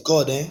ways of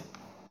God, they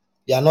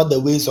are not the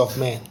ways of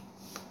men.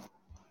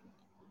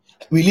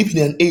 We live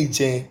in an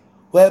age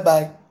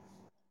whereby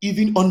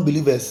even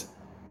unbelievers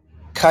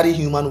carry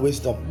human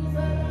wisdom.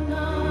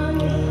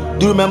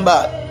 Do you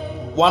remember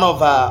one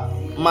of our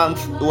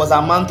month? It was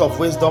a month of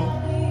wisdom.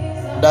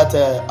 that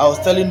I was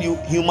telling you,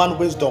 human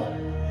wisdom.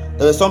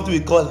 There is something we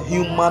call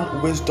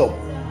human wisdom.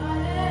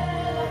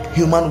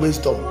 Human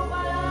wisdom.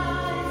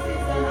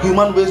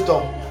 Human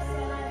wisdom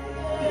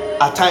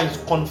at times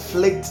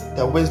conflicts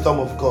the wisdom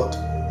of God.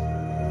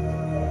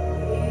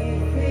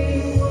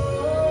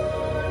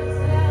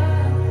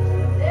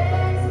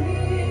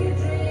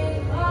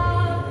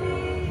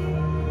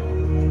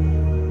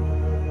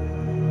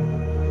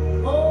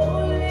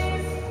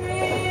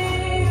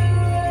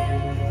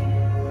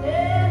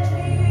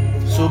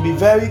 So be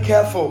very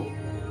careful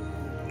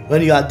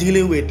when you are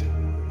dealing with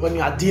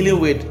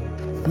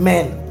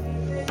men.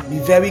 Be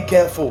very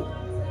careful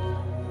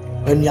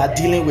when you are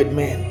dealing with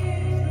men.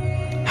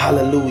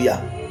 Hallelujah.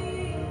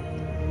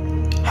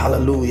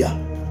 Hallelujah.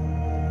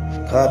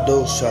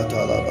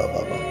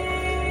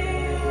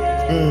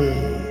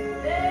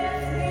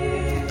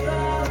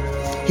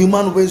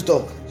 Human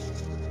wisdom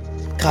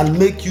can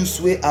make you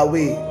sway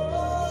away.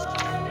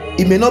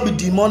 It may not be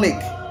demonic,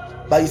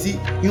 but you see,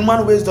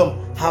 human wisdom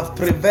have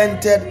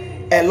prevented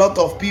a lot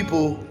of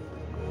people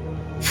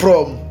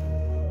from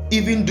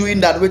even doing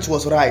that which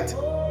was right.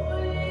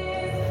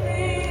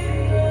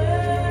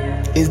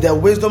 It's the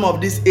wisdom of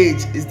this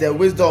age, is the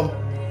wisdom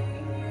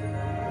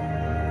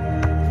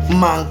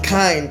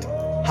mankind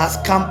has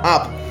come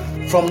up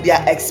from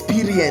their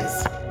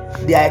experience,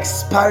 their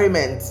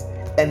experiments,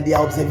 and their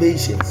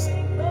observations.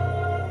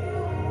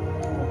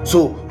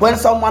 So when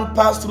someone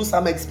passed through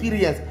some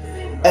experience,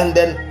 and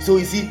then so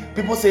you see,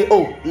 people say,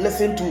 oh,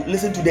 listen to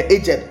the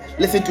aged,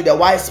 listen to the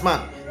wise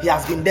man, he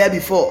has been there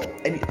before.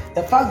 And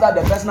the fact that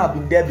the person has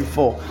been there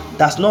before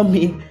does not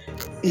mean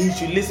he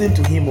should listen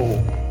to him.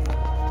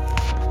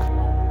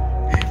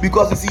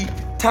 Because you see,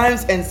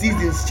 times and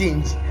seasons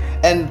change,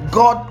 and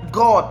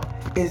God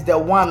is the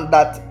one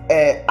that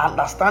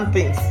understands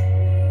things.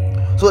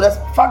 So the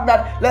fact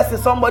that, let's say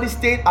somebody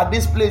stayed at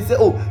this place, say,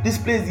 oh, this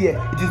place here,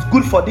 it is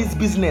good for this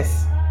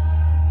business,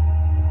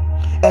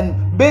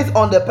 and based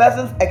on the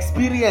person's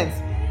experience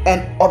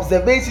and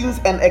observations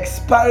and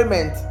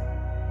experiments,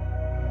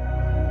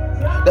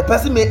 the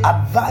person may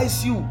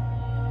advise you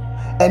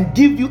and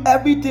give you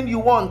everything you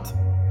want,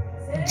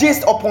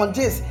 gist upon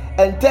gist,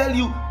 and tell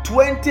you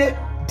 20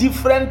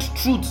 different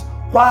truths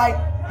why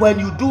when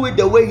you do it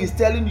the way he's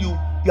telling you,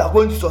 you are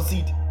going to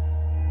succeed.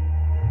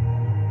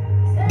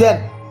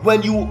 Then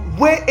when you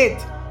weigh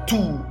it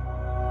to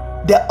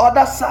the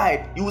other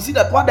side, you will see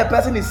that what the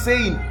person is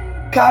saying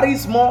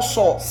carries more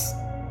source.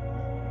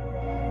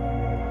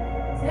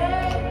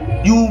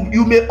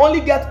 You may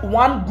only get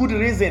one good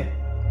reason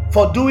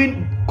for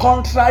doing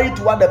contrary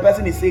to what the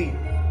person is saying.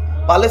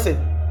 But listen,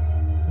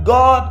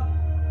 God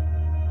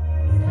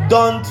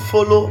don't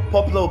follow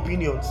popular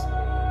opinions.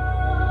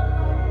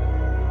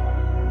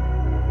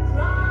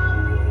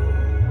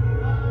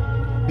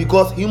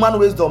 Because human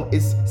wisdom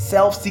is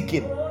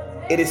self-seeking.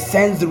 It is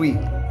sensory.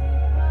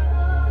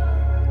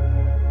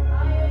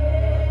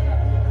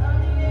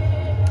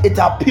 It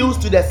appeals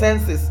to the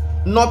senses,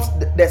 not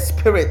the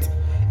spirit,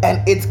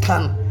 and it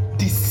can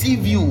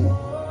deceive you.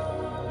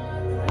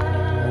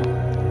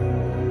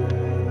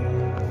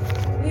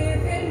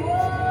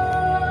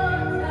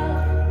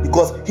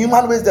 Because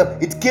human wisdom,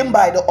 it came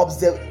by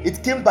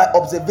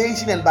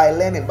observation and by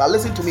learning. But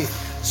listen to me,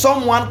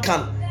 someone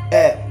can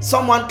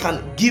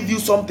give you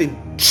something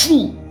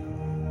true,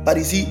 but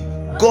you see,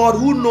 God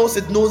who knows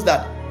it knows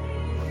that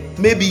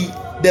maybe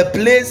the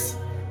place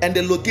and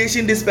the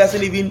location this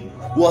person even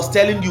was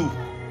telling you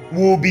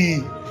will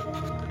be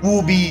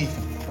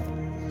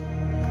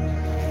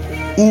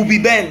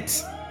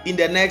bent in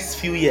the next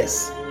few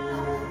years.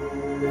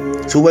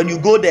 So when you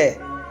go there,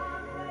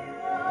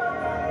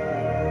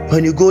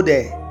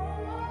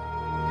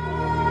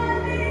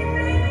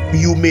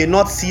 you may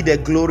not see the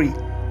glory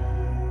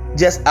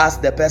just as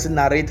the person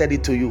narrated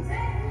it to you.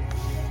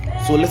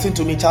 So listen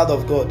to me, child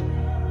of God.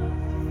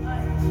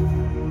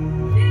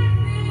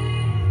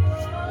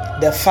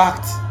 The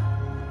fact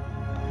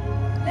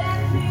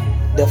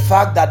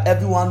that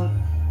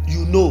everyone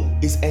you know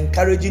is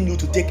encouraging you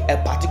to take a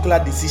particular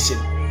decision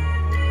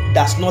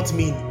does not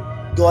mean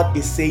God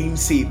is saying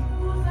same.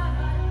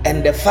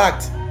 And the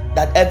fact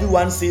that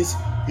everyone says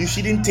you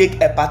shouldn't take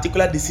a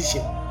particular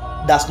decision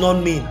does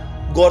not mean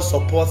God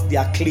supports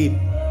their claim.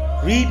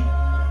 Read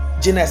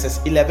Genesis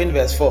 11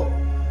 verse 4.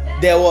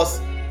 There was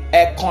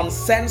a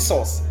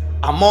consensus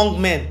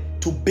among men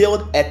to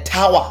build a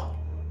tower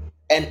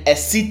and a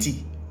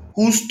city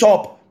whose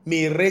top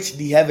may reach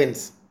the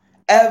heavens.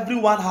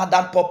 Everyone had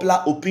that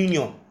popular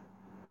opinion.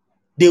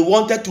 They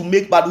wanted to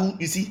make, but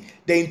you see,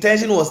 the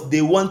intention was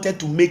they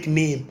wanted to make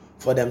name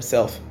for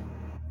themselves.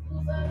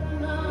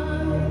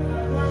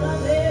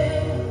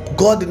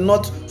 God did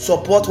not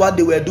support what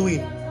they were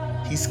doing.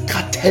 He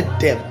scattered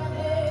them.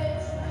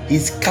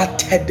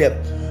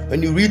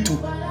 When you read to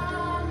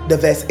the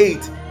verse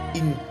 8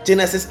 in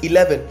Genesis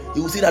 11,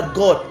 you will see that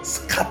God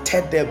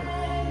scattered them.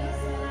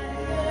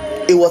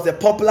 It was a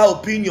popular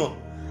opinion,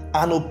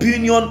 an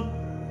opinion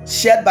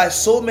shared by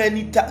so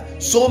many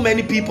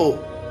people,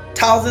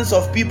 thousands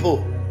of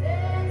people,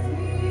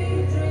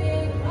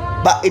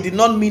 but it did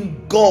not mean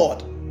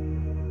God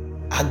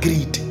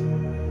agreed.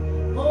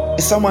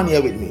 Is someone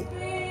here with me?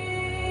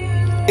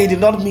 It did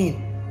not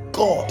mean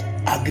God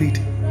agreed.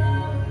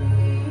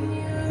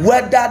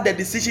 Whether the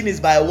decision is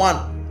by one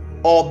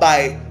or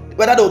by,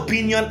 whether the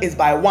opinion is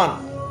by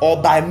one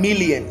or by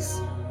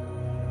millions,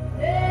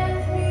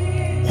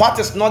 what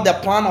is not the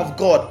plan of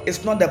God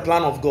is not the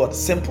plan of God.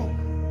 Simple.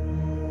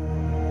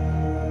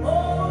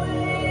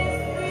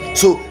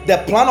 So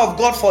the plan of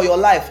God for your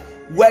life,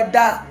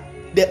 whether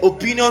the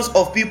opinions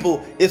of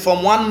people is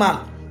from one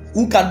man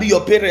who can be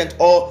your parent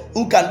or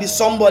who can be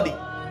somebody,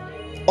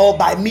 or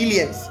by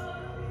millions,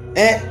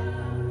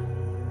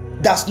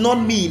 does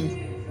not mean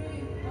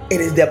it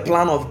is the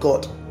plan of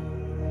God.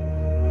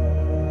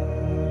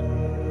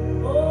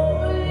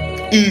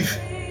 If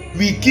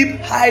we keep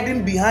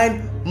hiding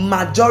behind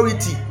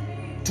majority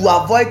to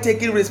avoid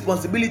taking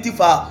responsibility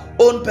for our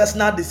own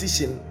personal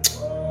decision,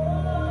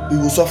 we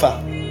will suffer.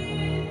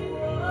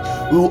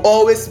 We will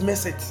always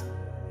miss it.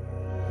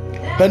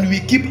 When we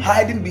keep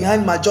hiding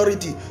behind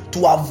majority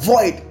to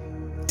avoid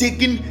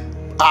taking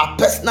our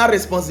personal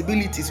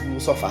responsibilities, we will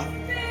suffer.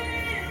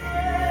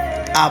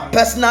 Our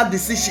personal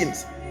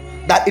decisions,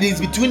 that it is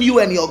between you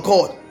and your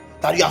God,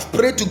 that you have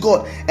prayed to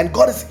God and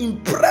God is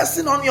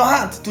impressing on your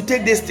heart to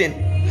take this thing,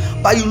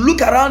 but you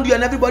look around you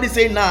and everybody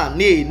say nah,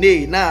 nay,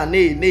 nay, nah,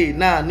 nay, nay,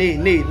 nah, nay,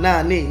 nay,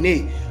 nah, nay,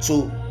 nay,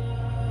 so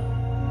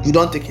you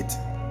don't take it.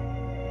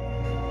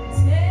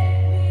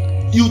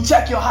 You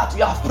check your heart,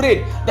 you have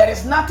prayed, there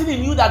is nothing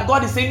in you that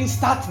God is saying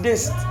start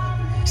this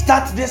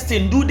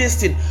thing, do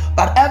this thing,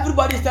 but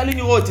everybody is telling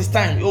you, oh, it is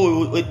time,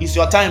 oh, it's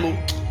your time, oh,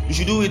 you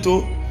should do it,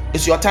 oh,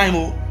 it's your time,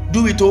 oh,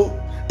 do it, oh,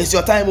 it's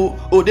your time,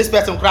 oh, this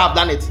person could have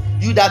done it,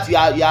 you that you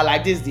are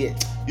like this there,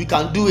 you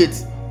can do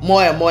it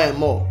more and more and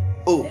more,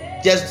 oh,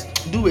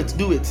 just do it,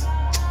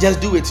 just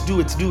do it,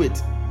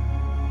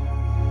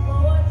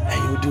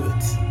 and you do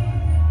it.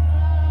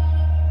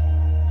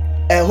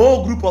 A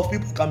whole group of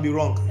people can be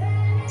wrong.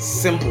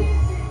 Simple.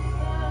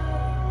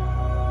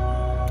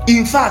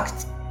 In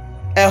fact,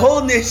 a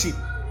whole nation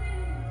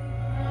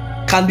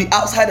can be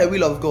outside the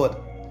will of God.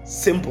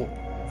 Simple.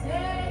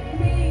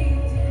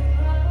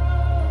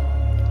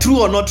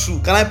 True or not true?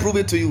 Can I prove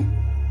it to you?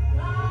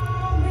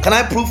 Can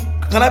I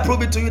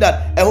prove it to you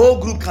that a whole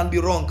group can be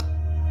wrong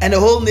and a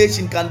whole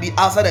nation can be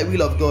outside the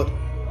will of God?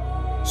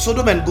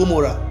 Sodom and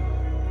Gomorrah.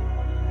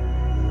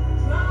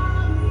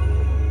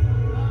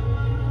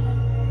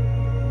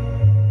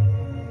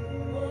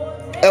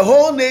 A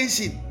whole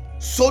nation,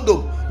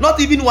 Sodom,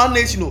 not even one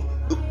nation, no,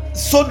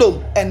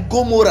 Sodom and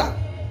Gomorrah,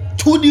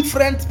 two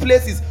different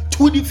places,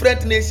 two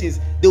different nations,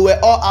 they were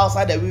all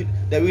outside the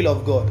will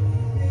of God.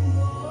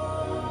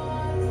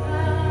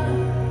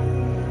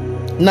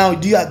 Now,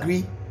 do you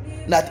agree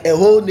that a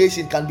whole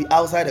nation can be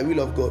outside the will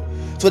of God?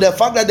 So the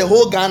fact that the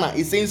whole Ghana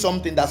is saying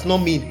something does not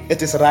mean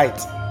it is right.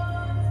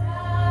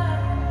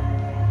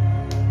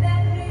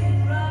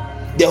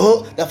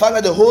 The fact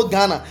that the whole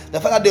Ghana, the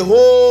fact that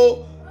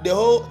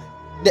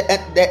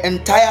the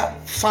entire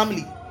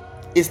family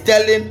is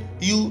telling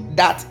you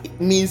that,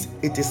 it means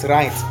it is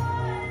right.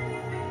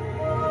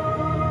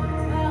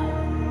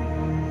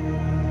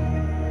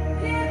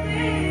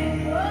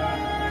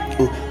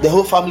 Oh, the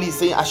whole family is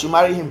saying I should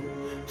marry him.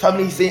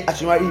 Family is saying I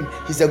should marry him.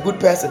 He's a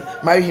good person.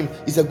 Marry him.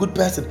 He's a good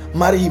person.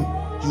 Marry him.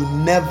 You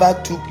never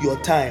took your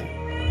time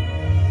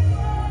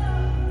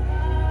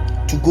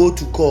to go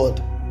to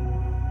God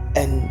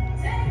and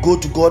go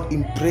to God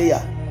in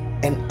prayer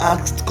and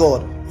ask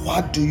God,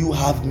 what do you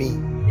have me?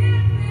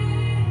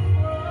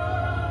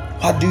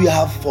 What do you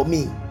have for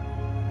me?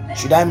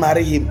 Should I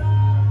marry him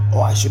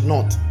or I should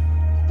not?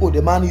 Oh,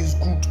 the man is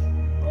good.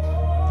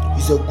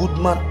 He's a good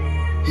man.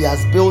 He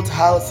has built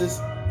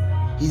houses.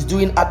 He's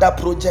doing other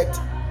projects.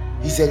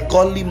 He's a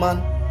godly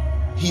man.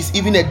 He's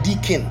even a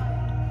deacon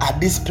at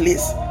this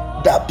place,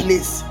 that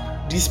place,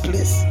 this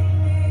place.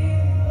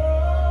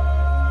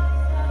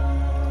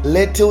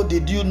 Little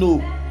did you know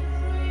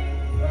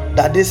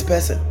that this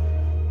person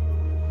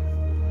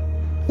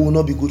will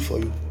not be good for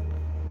you.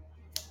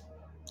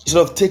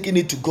 Instead of taking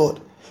it to God,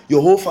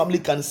 your whole family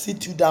can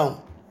sit you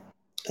down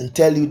and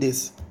tell you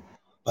this.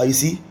 But you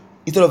see,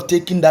 instead of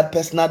taking that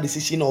personal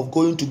decision of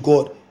going to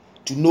God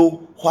to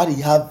know what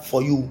he has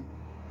for you,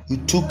 you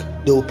took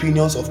the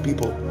opinions of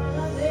people.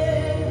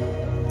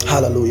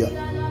 Hallelujah.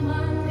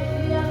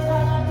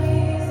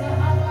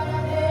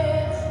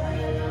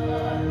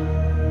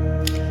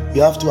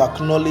 You have to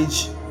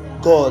acknowledge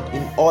God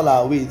in all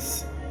our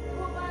ways.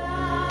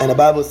 And the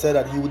Bible said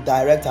that he would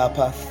direct our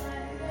path.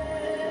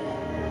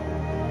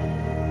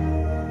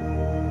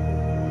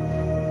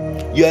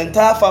 Your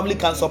entire family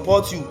can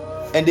support you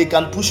and they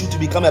can push you to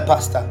become a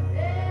pastor.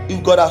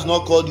 If God has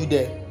not called you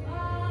there,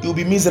 you'll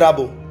be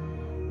miserable.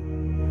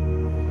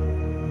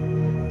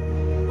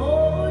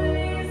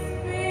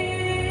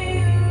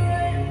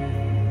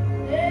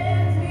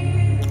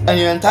 And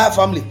your entire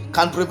family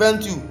can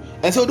prevent you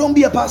and say, don't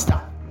be a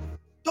pastor.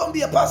 Don't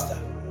be a pastor.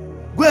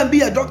 Go and be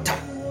a doctor.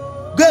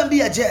 Go and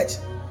be a judge.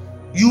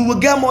 You will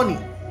get money.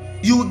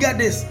 You will get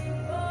this.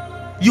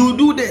 You will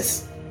do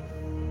this.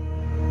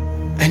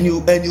 And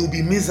you'll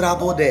be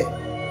miserable there.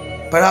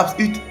 Perhaps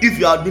if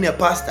you had been a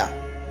pastor,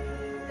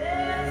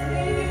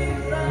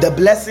 the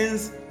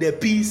blessings, the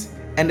peace,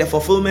 and the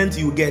fulfillment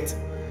you get,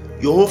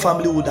 your whole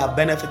family would have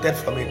benefited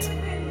from it.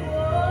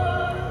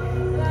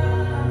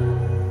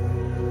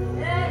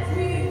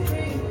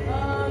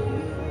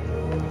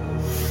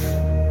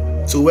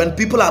 So when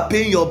people are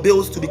paying your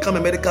bills to become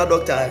a medical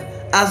doctor,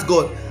 ask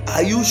God,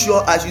 are you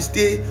sure I should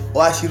stay,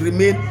 or I should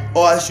remain,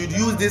 or I should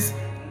use this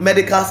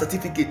medical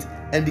certificate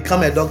and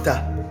become a doctor?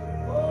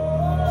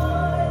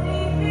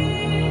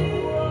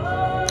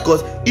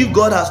 Because if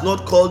God has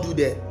not called you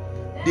there,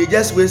 they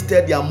just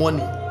wasted their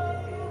money.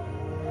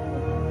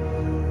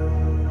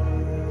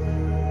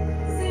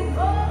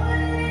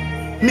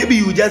 Maybe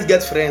you just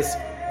get friends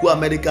who are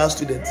medical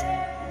students.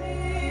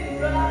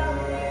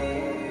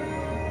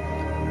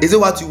 Is it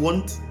what you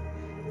want?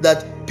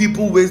 That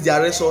people waste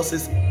their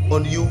resources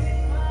on you?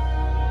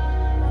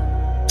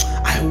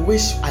 I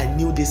wish I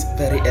knew this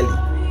very early.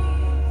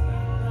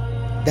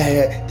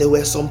 There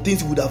were some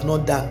things we would have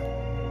not done.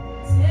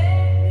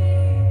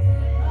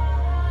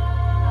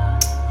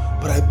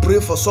 But I pray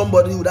for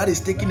somebody that is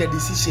taking a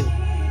decision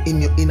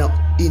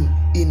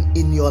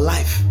in your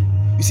life.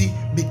 You see,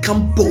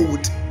 become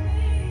bold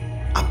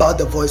about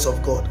the voice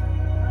of God.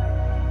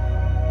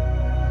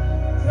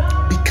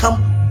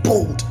 Become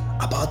bold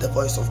about the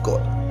voice of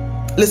God.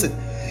 Listen,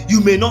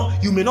 you may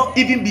not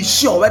even be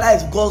sure whether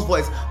it's God's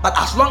voice, but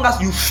as long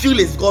as you feel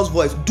it's God's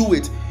voice, do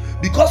it,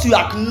 because you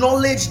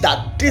acknowledge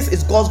that this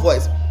is God's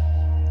voice.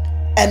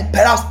 And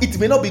perhaps it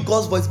may not be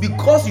God's voice,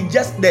 because you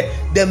just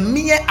the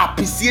mere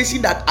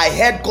appreciation that I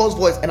heard God's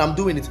voice and I'm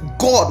doing it.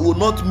 God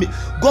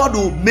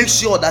will make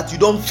sure that you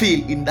don't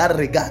fail in that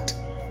regard.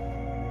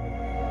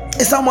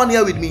 Is someone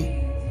here with me?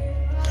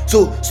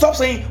 So stop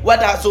saying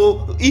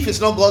so if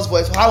it's not God's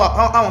voice, how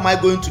am I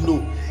going to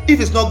know? If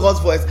it's not God's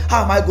voice,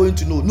 how am I going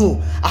to know?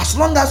 No, as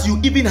long as you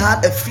even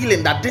had a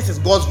feeling that this is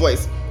God's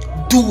voice,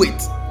 do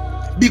it,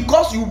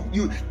 because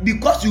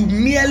you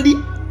merely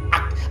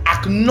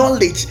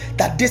acknowledge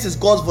that this is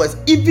God's voice.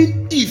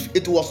 Even if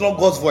it was not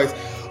God's voice,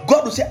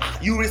 God will say,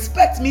 you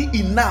respect me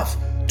enough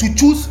to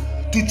choose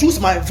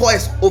my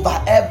voice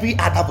over every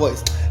other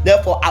voice.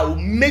 Therefore, I will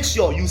make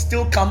sure you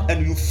still come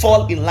and you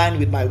fall in line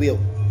with my will.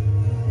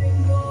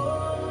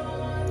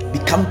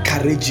 Become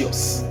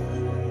courageous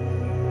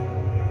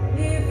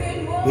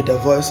with the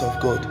voice of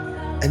God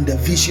and the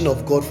vision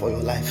of God for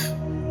your life.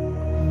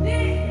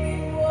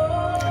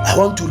 I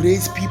want to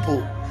raise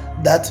people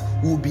that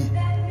will be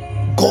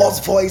God's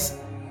voice,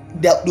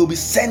 that will be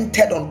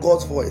centered on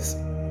God's voice.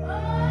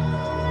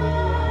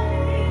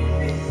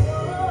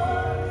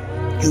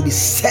 You'll be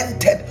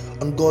centered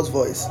on God's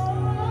voice.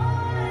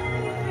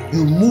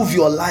 You move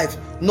your life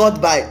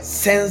not by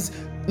senses,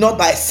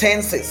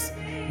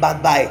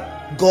 but by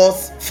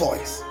God's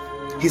voice,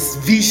 His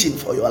vision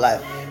for your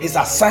life, His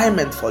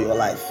assignment for your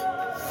life.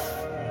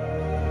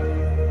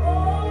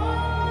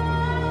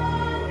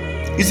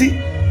 You see,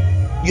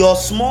 your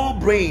small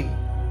brain,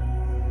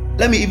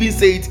 let me even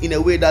say it in a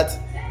way that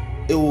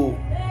it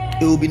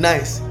will be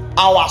nice.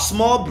 Our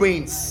small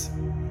brains,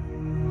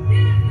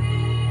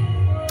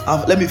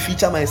 let me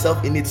feature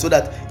myself in it so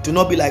that it will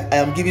not be like I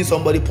am giving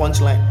somebody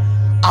punchline.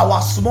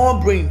 Our small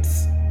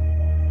brains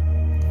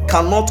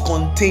cannot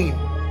contain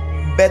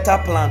better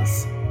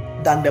plans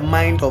than the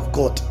mind of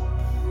God.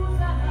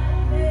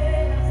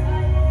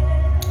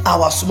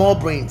 Our small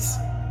brains,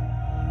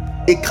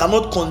 it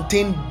cannot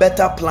contain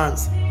better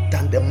plans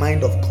than the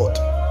mind of God.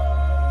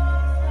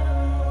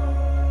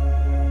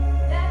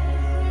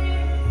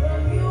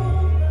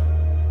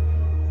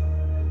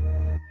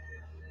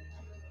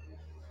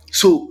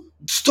 So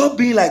stop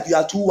being like you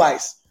are too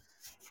wise.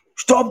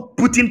 Stop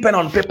putting pen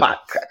on paper,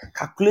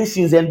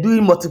 calculations, and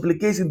doing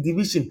multiplication,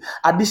 division,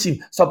 addition,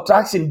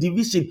 subtraction,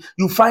 division.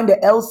 You find the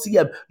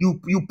LCM, you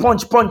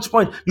punch.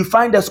 You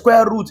find the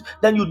square root,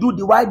 then you do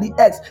the y, the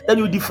x, then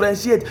you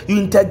differentiate, you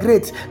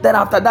integrate. Then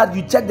after that,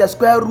 you check the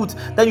square root,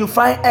 then you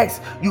find x,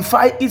 you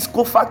find its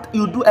cofactor,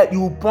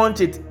 you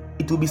punch it.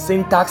 It will be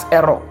syntax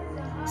error.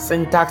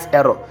 Syntax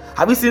error.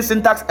 Have you seen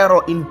syntax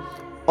error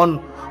on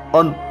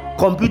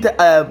computer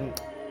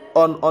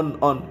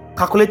on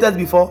calculators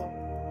before?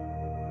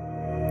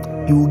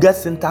 You will get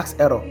syntax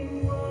error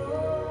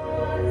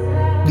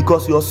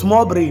because your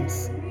small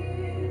brains,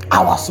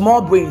 our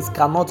small brains,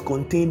 cannot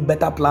contain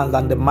better plans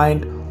than the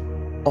mind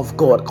of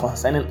God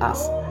concerning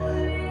us.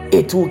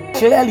 It will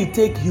clearly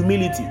take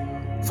humility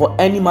for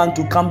any man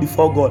to come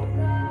before God,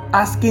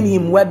 asking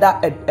him whether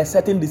a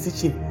certain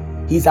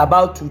decision he's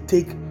about to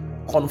take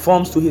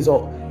conforms to his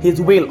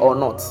will or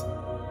not.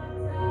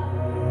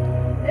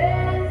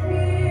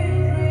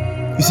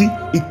 You see,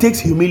 it takes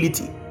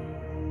humility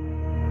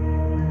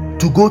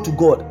to go to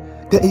God.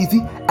 You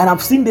see, and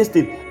I've seen this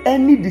thing.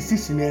 Any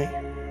decision,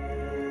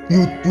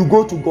 you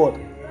go to God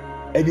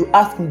and you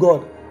ask him,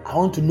 God, I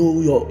want to know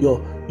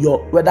your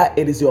whether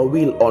it is your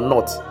will or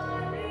not.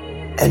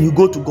 And you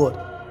go to God.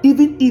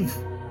 Even if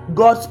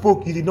God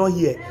spoke, you did not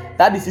hear,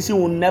 that decision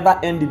will never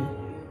end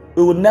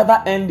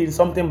in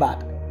something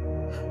bad.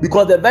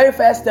 Because the very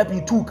first step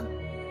you took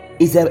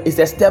is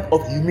a step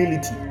of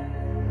humility.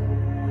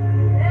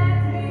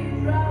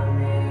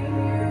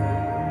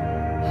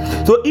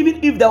 So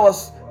even if there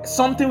was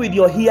something with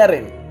your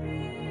hearing,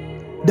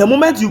 the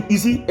moment you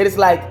see, it is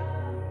like,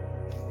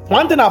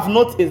 one thing I've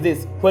noticed is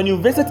this: when you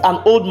visit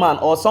an old man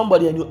or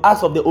somebody and you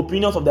ask of the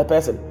opinions of the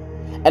person,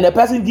 and the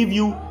person give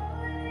you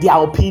their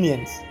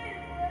opinions,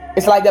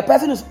 it's like the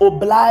person is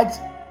obliged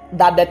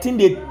that the thing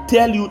they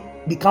tell you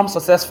becomes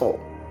successful.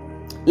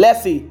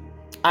 Let's say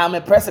I'm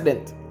a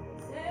president.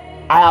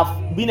 I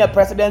have been a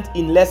president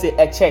in, let's say,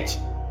 a church.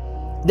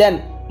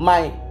 Then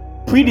my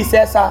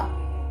predecessor,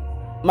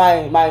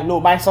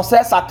 my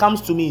successor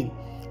comes to me,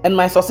 and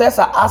my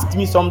successor asks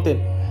me something.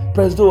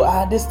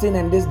 President, this thing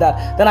and this,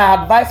 that. Then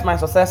I advise my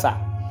successor.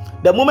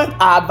 The moment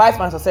I advise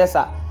my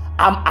successor,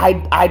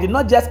 I did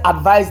not just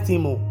advise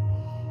him.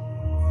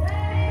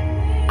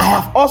 I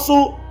have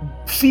also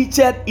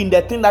featured in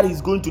the thing that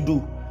he's going to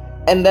do.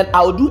 And then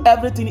I'll do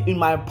everything in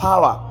my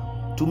power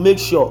to make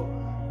sure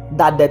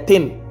that the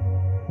thing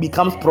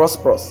becomes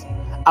prosperous.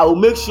 I will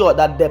make sure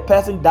that the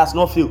person does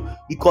not fail.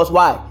 Because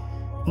why?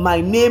 My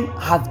name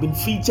has been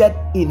featured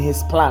in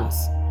his plans.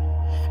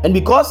 And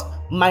because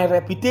my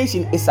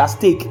reputation is at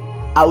stake,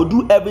 I will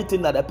do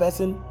everything that the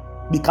person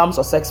becomes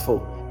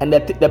successful, and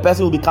the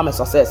person will become a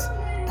success.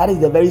 That is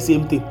the very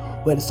same thing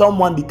when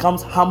someone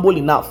becomes humble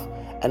enough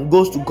and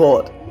goes to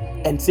God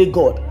and say,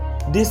 God,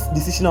 this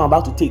decision I'm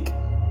about to take,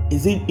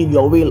 is it in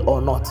your will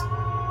or not?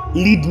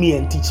 Lead me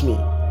and teach me.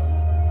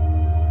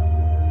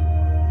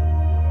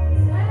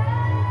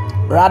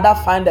 Rather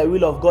find the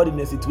will of God in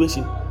a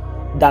situation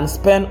than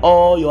spend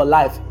all your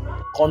life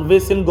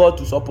convincing God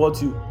to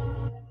support you.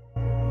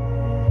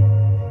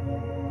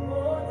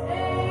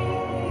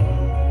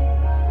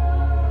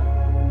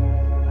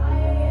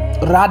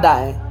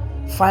 Rather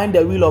find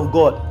the will of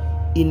God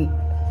in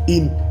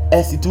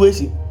a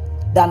situation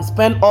than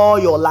spend all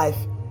your life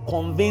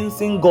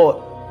convincing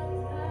God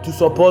to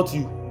support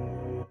you.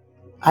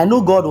 I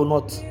know God will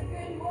not.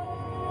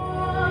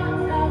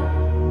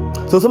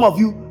 So some of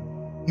you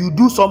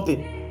do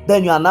something,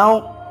 then you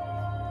now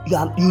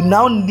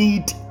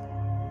need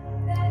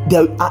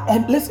the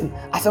and listen,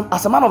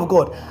 as a man of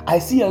God, I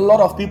see a lot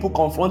of people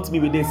confront me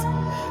with this.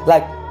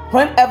 Like,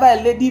 whenever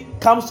a lady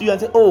comes to you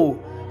and say, oh,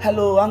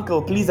 hello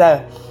uncle, please,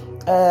 I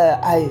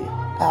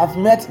have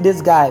met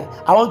this guy,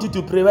 I want you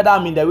to pray whether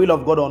I'm in the will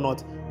of God or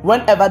not.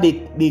 Whenever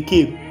they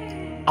came,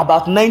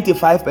 about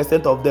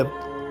 95% of them,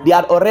 they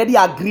had already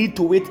agreed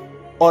to it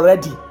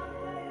already.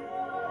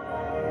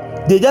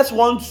 They just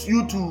want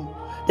you to,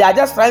 they are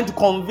just trying to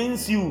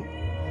convince you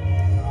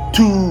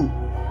to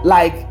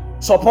like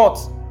support,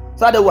 so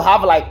that they will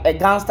have like a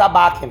gangster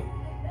backing.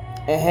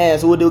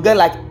 So they'll get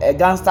like a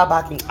gangster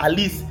backing. At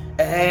least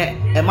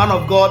a man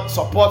of God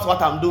supports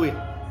what I'm doing.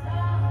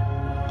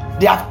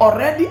 They have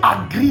already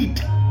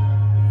agreed.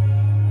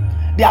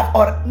 They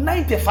have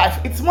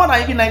 95. It's more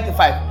than even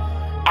 95.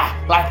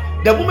 Like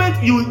the moment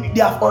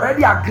they have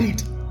already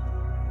agreed.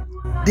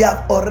 They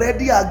have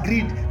already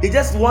agreed. They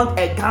just want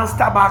a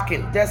gangster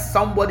backing, just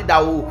somebody that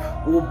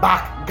will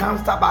back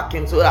gangster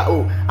backing, so that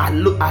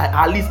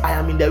at least I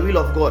am in the will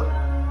of God.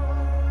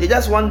 They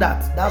just want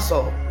that. That's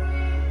all.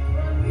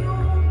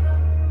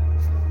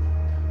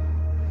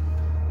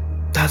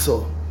 That's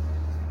all.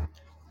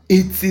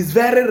 It is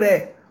very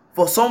rare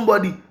for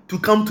somebody to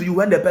come to you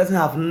when the person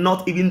have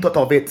not even thought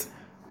of it.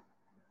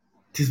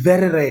 It is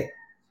very rare.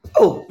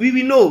 Oh,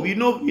 we know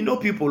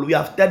people. We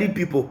have studied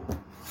people.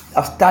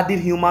 Have studied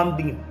human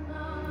being.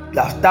 We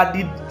have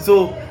studied.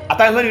 So at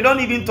times when we don't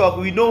even talk,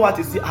 we know what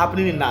is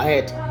happening in our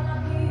head,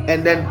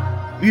 and then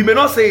we may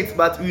not say it,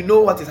 but we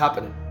know what is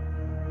happening.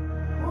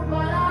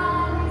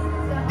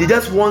 They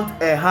just want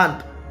a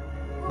hand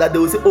that they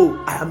will say, "Oh,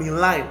 I am in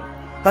line,"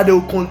 but they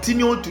will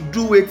continue to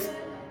do it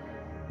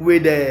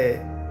with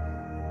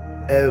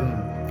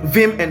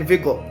vim and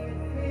vigor.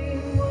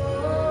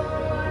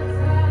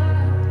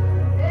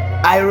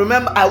 I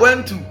remember I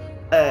went to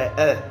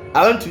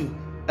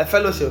a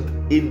fellowship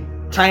in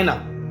China,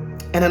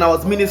 and then I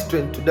was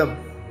ministering to them.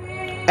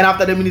 And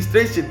after the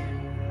ministration,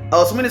 I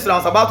was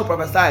about to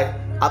prophesy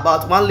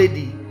about one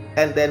lady,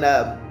 and then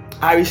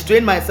I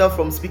restrained myself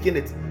from speaking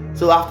it.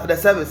 So after the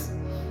service,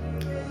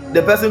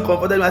 the person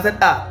confronted me. I said,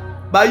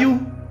 but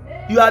you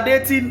are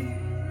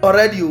dating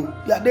already. You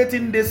are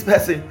dating this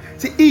person.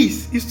 See,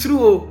 it's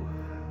true.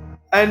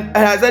 And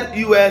I said,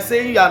 you were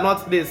saying you are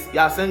not this, you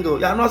are single.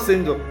 You are not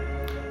single.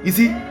 You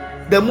see,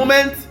 the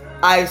moment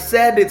I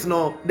said it,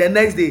 the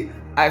next day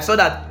I saw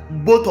that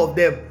both of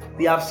them,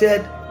 they have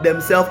shared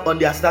themselves on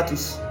their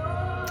status,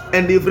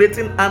 and they've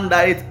written under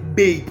it,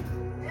 babe.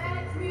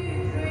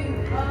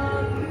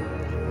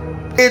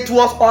 It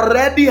was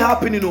already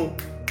happening.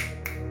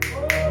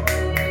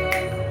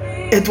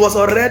 It was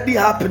already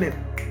happening.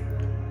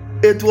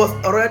 It was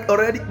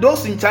already.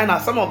 Those in China,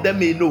 some of them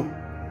may know.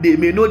 They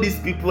may know these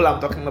people I'm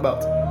talking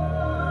about.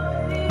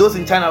 Those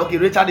in China, okay,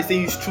 Richard is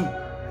saying it's true.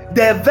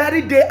 The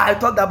very day I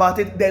talked about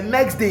it, the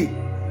next day,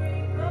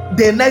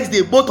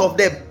 both of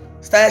them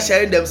started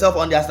sharing themselves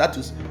on their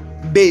status.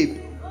 Babe,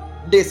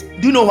 this.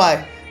 Do you know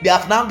why? They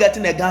are now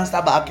getting a gangster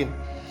backing.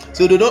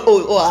 So they don't,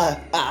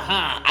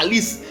 at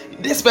least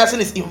this person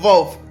is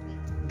involved.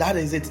 That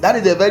is it. That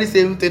is the very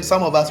same thing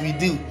some of us we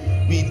do.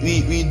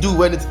 We do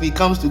when it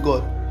comes to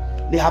God.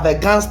 They have a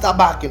gangster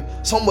backing,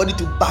 somebody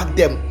to back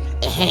them.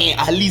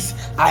 At least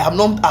I have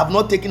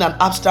not taken an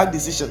abstract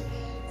decision.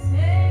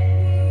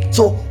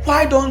 So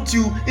why don't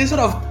you, instead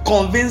of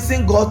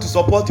convincing God to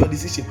support your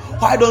decision,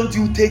 why don't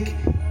you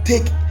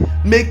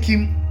make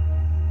him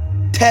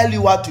tell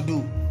you what to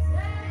do?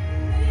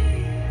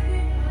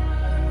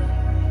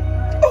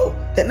 Oh,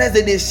 the next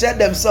day they shared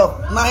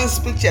themselves nice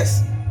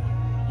pictures.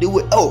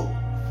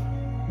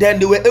 Then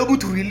they were able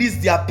to release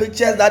their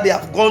pictures that they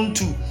have gone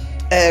to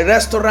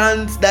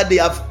restaurants that they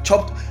have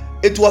chopped.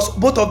 It was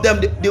both of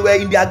them. They were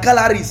in their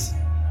galleries.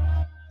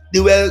 They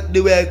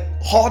were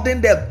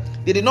hoarding them.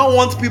 They did not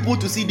want people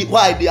to see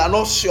why they are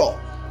not sure.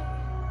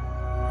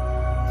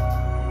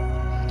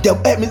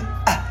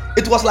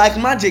 It was like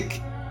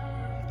magic.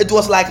 It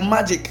was like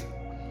magic.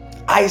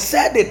 I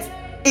said it.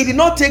 It did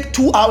not take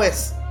 2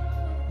 hours.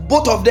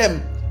 Both of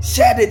them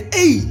shared it.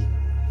 Hey.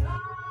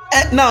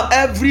 And now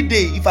every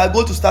day, if I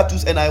go to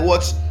status and I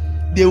watch,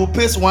 they will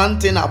post one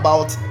thing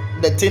about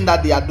the thing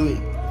that they are doing.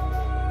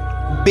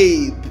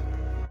 Babe,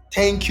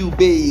 thank you,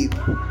 babe.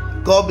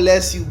 God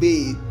bless you,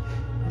 babe.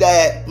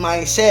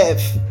 My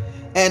chef.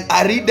 And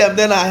I read them,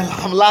 then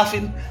I'm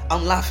laughing.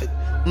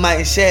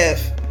 My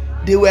chef.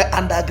 They were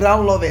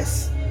underground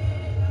lovers.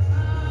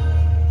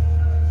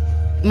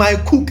 My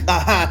cook,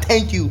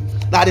 thank you.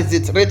 That is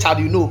it, Richard.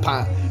 You know,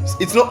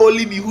 it's not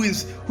only me who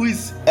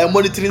is a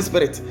monitoring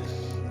spirit.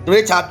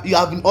 Richard, you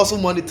have been also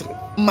monitoring.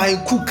 My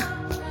cook.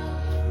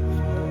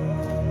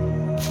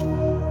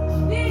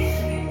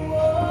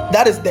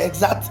 That is the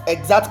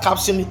exact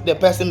caption the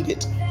person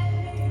did.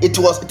 It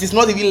is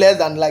not even less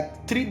than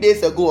like 3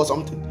 days ago or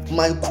something.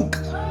 My cook.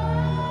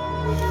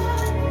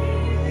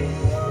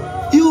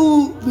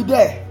 You be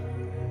there.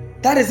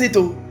 That is it.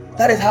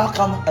 That is how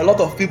come a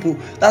lot of people,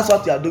 that's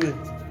what they are doing.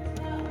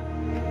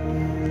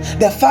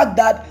 The fact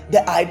that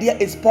the idea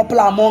is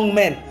popular among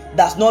men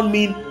does not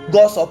mean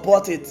God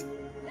supports it.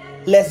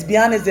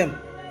 Lesbianism,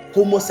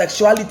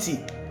 homosexuality,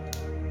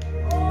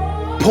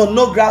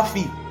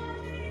 pornography.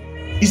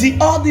 You see,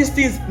 all these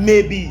things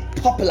may be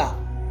popular,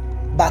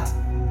 but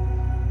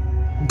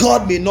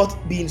God may not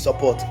be in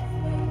support.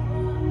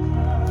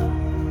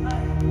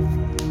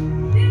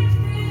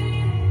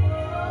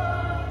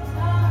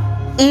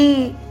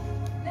 Some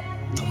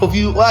of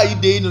you, why are you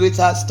dating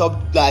Richard?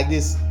 Stop like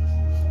this.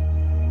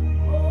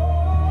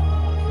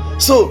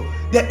 So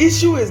the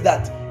issue is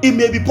that it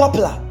may be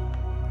popular.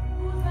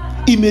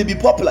 It may be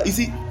popular. You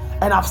see,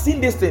 and I've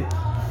seen this thing.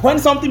 When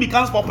something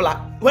becomes popular,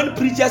 when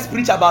preachers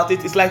preach about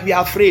it, it's like we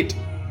are afraid.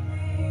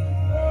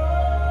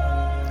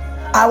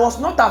 I was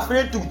not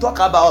afraid to talk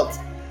about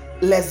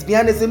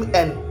lesbianism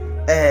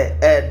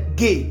and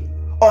gay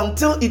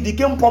until it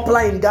became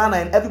popular in Ghana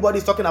and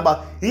everybody's talking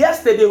about it.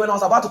 Yesterday when I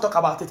was about to talk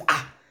about it,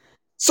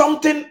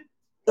 something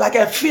like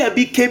a fear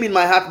came in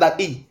my heart that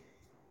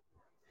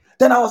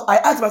then I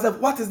asked myself,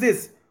 what is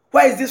this?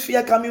 Where is this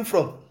fear coming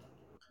from?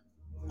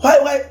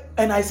 Why?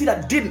 And I see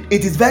that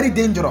it is very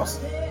dangerous.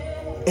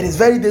 It is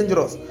very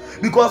dangerous.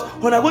 Because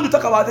when I'm going to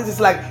talk about this, it's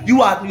like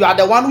you are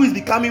the one who is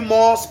becoming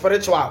more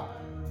spiritual.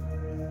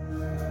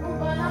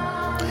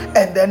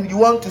 And then you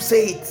want to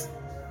say it.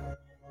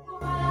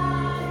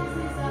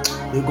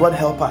 May God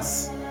help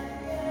us.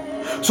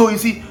 So you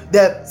see,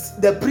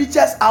 the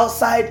preachers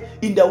outside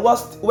in the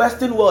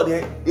Western world,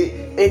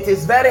 it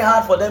is very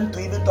hard for them to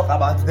even talk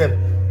about them.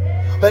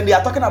 When they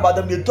are talking about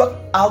them, they talk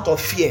out of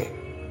fear.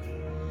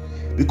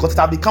 Because it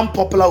has become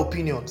popular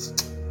opinions.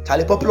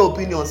 Charlie, popular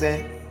opinions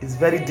is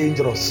very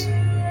dangerous.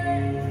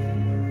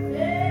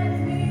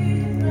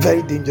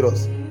 Very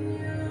dangerous.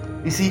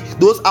 You see,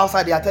 those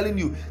outside, they are telling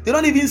you, they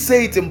don't even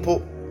say it in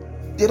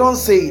they don't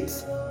say it.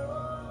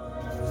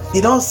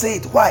 They don't say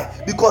it. Why?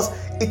 Because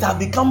it has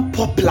become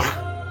popular.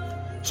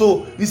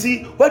 So you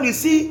see, when you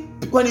see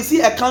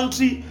a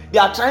country, they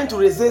are trying to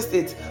resist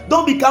it.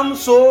 Don't become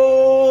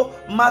so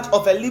much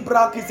of a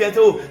liberal Christian.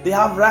 They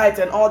have rights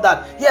and all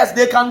that. Yes,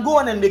 they can go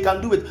on and they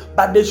can do it,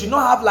 but they should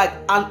not have like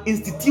an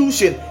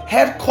institution,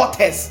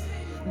 headquarters.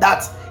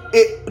 That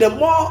the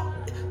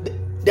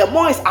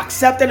more it's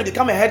accepted to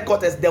become a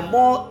headquarters, the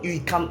more we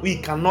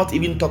cannot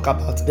even talk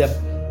about them.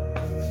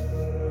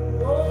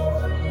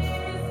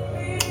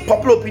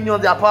 Popular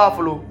opinions, they are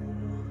powerful.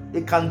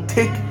 It can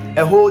take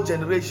a whole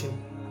generation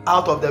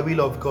out of the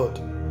will of God.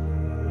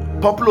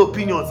 Popular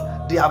opinions,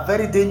 they are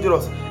very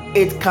dangerous.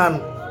 It can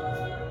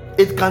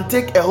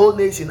take a whole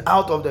nation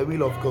out of the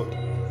will of God.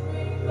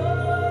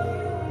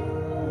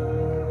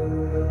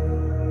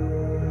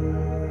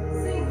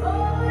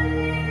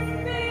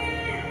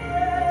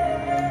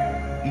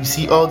 You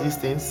see all these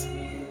things?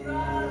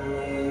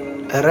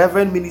 A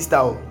reverend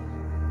minister,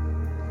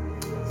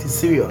 it is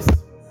serious.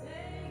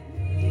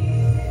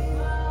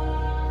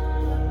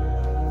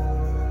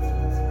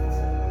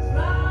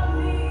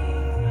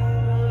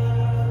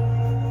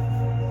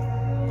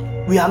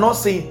 We are not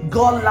saying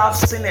God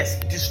loves sinners.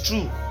 It is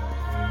true.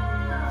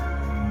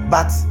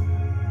 But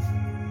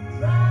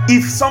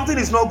if something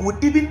is not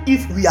good, even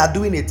if we are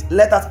doing it,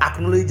 let us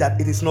acknowledge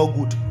that it is not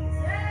good.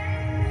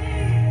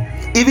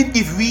 Even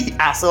if we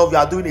ourselves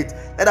are doing it,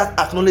 let us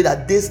acknowledge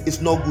that this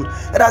is not good.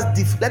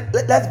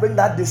 Let's bring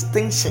that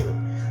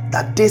distinction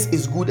that this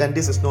is good and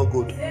this is not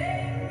good.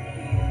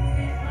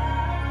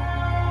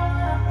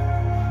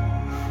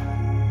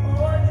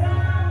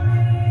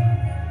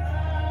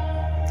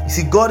 You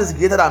see, God is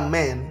greater than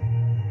men.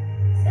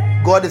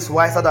 God is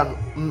wiser than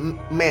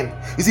men.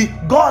 You see,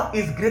 God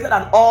is greater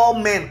than all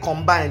men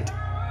combined.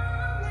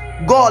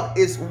 God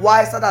is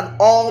wiser than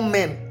all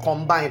men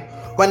combined.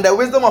 When the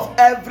wisdom of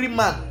every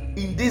man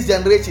in this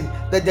generation,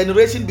 the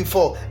generation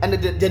before, and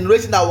the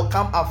generation that will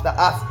come after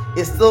us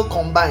is still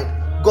combined,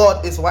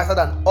 God is wiser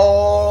than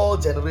all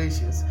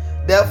generations.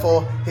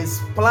 Therefore, his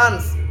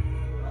plans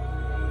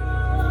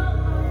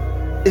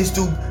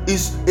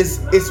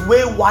is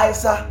way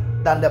wiser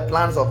than the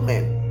plans of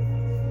men.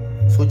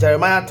 So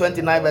Jeremiah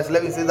 29 verse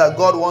 11 says that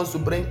God wants to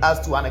bring us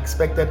to an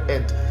expected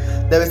end.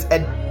 There is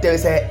an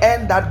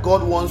end that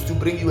God wants to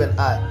bring you and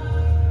I.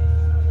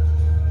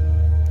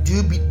 Do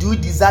you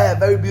desire a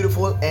very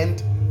beautiful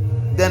end?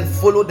 Then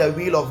follow the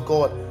will of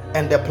God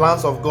and the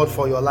plans of God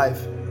for your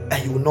life,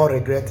 and you will not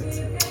regret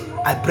it.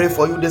 I pray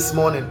for you this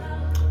morning.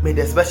 May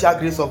the special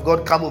grace of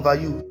God come over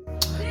you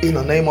in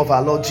the name of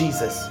our Lord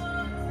Jesus.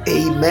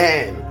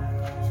 Amen.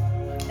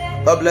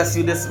 God bless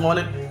you this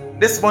morning.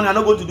 This morning I'm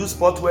not going to do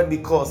sport word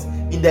because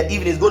in the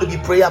evening it's going to be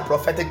prayer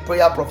prophetic,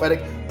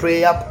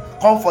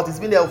 comfort. It's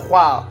been a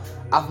while.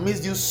 I've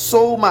missed you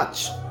so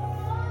much.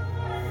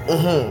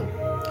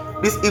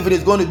 This evening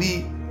is going to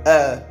be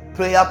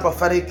prayer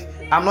prophetic.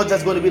 I'm not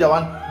just going to be the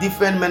one.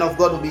 Different men of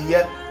God will be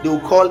here. They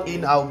will call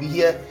in. I'll be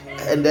here,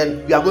 and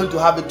then we are going to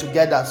have it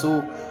together.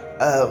 So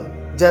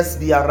just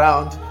be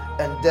around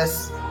and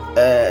just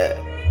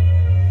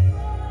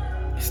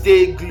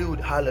stay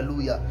glued.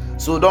 Hallelujah.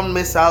 So don't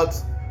miss out.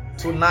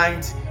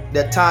 Tonight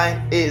the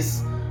time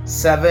is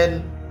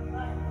 7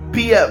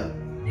 p.m.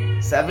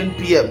 7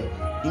 p.m.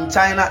 in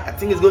China. I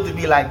think it's going to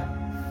be like,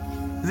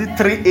 is it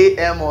 3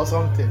 a.m. or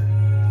something?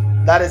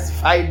 That is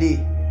Friday,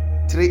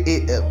 3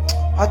 a.m.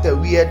 What a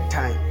weird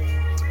time.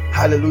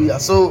 Hallelujah.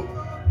 So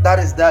that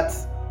is that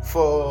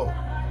for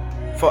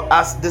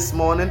us this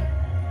morning.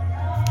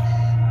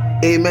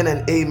 Amen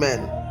and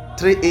amen.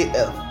 3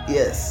 a.m.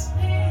 Yes,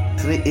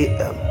 3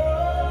 a.m.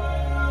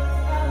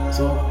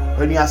 So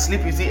when you are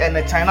asleep, you see, and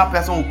a China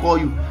person will call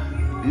you.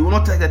 You will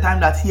not take the time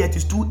that here it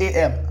is 2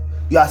 a.m.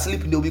 You are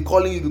sleeping, they will be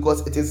calling you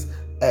because it is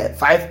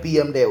 5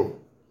 p.m. there.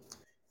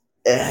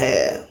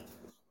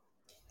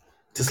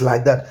 Just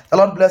like that. The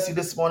Lord bless you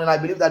this morning. I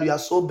believe that you are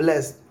so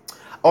blessed.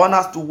 I want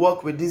us to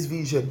work with this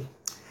vision,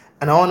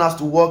 and I want us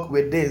to work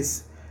with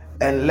this,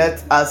 and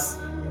let us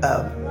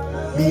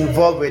be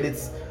involved with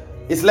it.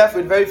 It's left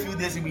with very few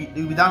days.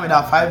 We'll be done with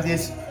our 5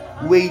 days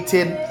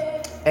waiting,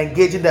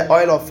 engaging the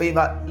oil of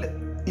favor.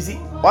 You see,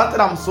 one thing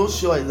I'm so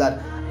sure is that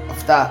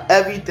after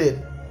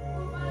everything,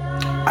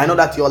 I know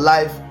that your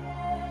life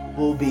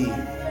will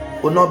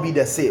not be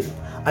the same.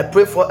 I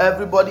pray for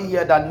everybody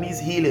here that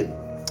needs healing.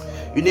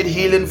 You need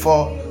healing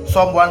for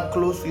someone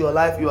close to your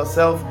life,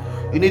 yourself.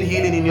 You need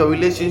healing in your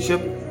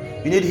relationship.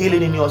 You need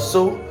healing in your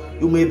soul.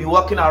 You may be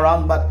walking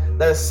around, but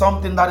there is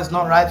something that is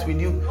not right with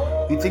you.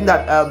 You think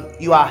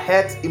that you are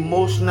hurt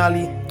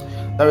emotionally.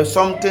 There is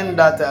something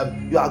that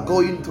you are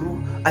going through.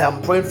 I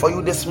am praying for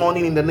you this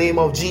morning in the name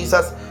of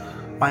Jesus.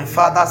 My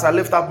Father, as I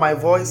lift up my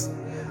voice,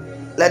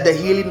 let the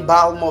healing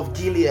balm of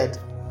Gilead,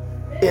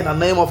 in the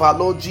name of our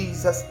Lord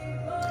Jesus,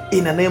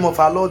 in the name of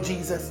our Lord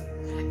Jesus,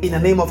 in the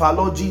name of our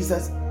Lord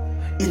Jesus,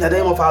 in the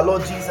name of our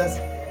Lord Jesus,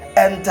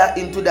 enter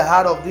into the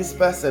heart of this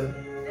person.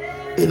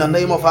 In the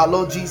name of our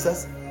Lord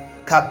Jesus.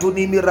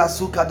 Kaduni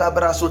mirasu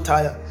kadabra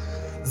sutaya.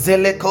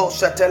 Zeleko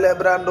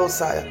shatelebrando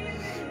saya.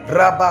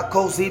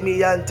 Rabako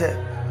zimiante.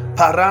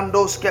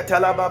 Parando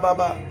sketela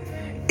bababa.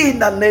 In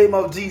the name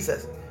of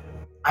Jesus.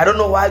 I don't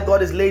know why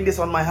God is laying this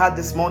on my heart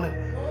this morning.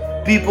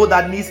 People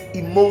that need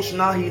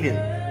emotional healing.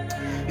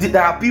 You see,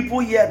 there are people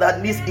here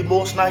that need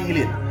emotional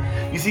healing.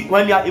 You see,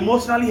 when you are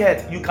emotionally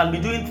hurt, you can be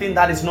doing things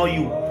that is not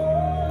you.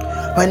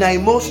 When you are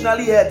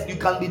emotionally hurt, you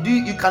can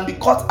be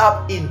caught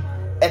up in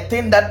a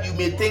thing that you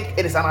may think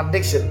it is an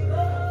addiction,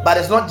 but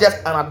it's not just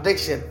an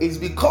addiction. It's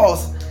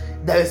because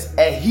there is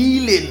a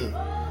healing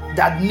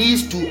that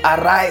needs to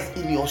arise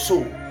in your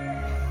soul.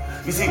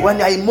 You see, when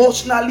you are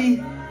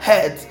emotionally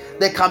hurt,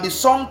 there can be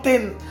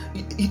something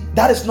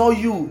that is not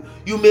you.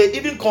 You may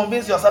even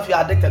convince yourself you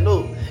are addicted.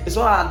 No, it's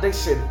not an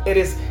addiction. It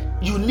is,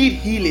 you need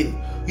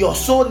healing. Your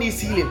soul needs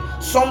healing.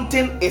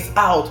 Something is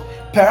out.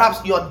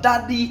 Perhaps your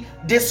daddy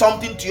did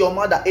something to your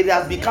mother. It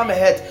has become a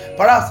hurt.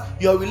 Perhaps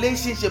your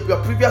relationship, your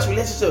previous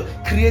relationship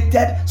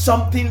created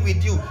something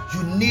with you.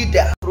 You need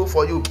the proof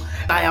for you.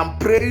 I am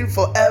praying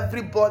for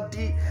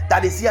everybody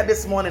that is here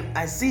this morning.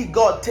 I see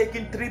God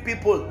taking 3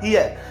 people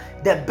here.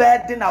 The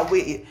burden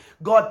away.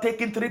 God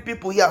taking 3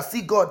 people here.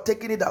 See God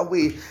taking it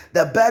away.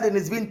 The burden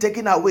is being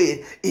taken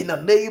away in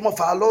the name of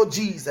our Lord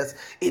Jesus.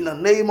 In the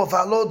name of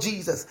our Lord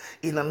Jesus.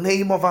 In the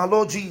name of our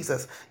Lord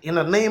Jesus. In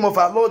the name of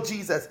our Lord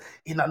Jesus.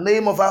 In the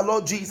name of our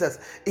Lord Jesus.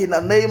 In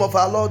the name of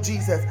our Lord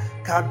Jesus.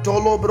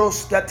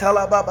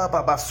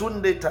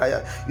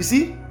 You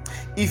see,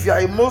 If you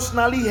are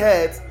emotionally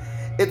hurt,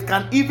 it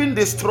can even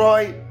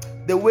destroy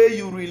the way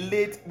you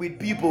relate with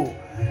people.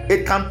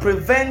 It can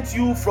prevent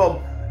you from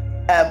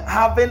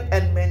having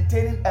and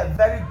maintaining a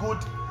very good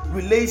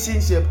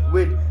relationship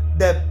with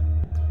the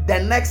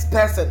next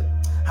person.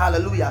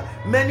 Hallelujah.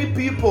 Many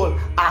people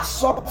are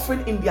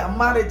suffering in their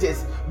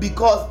marriages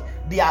because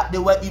they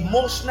were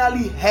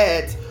emotionally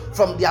hurt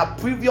from their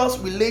previous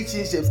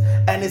relationships,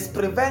 and it's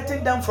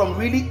preventing them from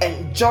really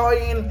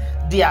enjoying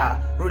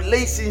their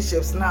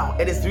relationships now.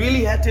 It is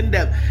really hurting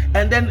them.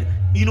 And then,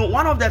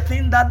 one of the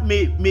things that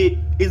may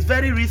is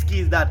very risky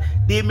is that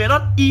they may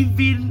not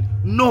even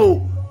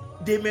know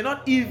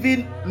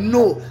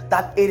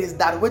that it is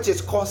that which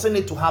is causing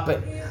it to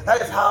happen.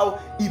 That is how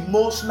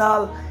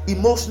emotional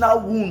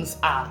wounds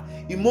are.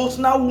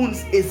 Emotional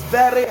wounds is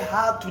very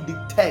hard to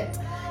detect.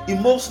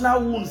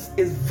 Emotional wounds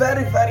is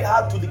very, very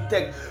hard to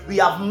detect. We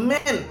have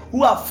men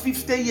who are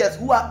 50 years,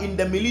 who are in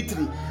the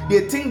military.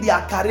 They think they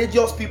are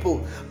courageous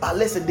people, but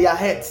listen, they are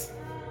hurt.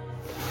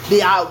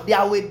 They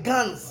are with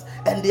guns,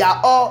 and they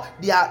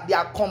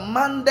are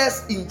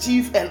commanders in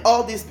chief and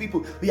all these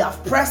people. We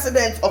have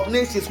presidents of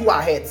nations who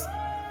are hurt.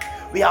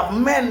 We have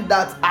men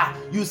that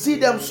you see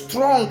them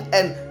strong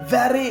and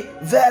very,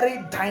 very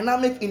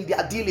dynamic in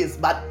their dealings,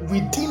 but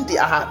within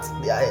their heart,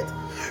 they are hurt.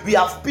 We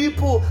have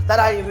people that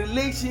are in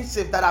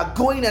relationships that are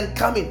going and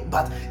coming,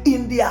 but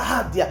in their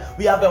heart,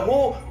 we have a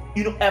whole,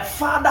 a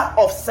father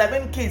of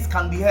 7 kids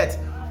can be hurt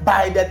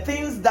by the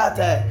things that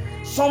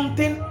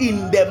something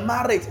in the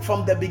marriage,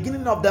 from the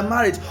beginning of the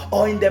marriage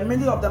or in the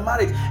middle of the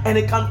marriage, and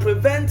it can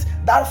prevent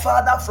that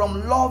father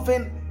from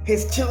loving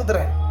his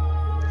children.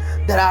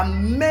 There are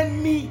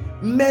many,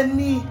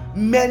 many,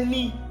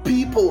 many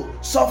people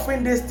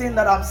suffering this thing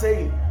that I'm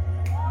saying.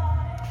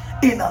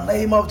 In the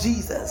name of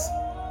Jesus.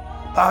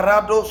 I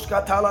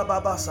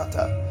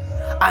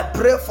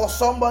pray for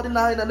somebody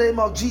now in the name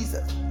of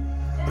Jesus.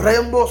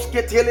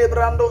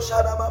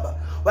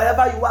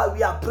 Wherever you are,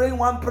 we are praying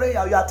one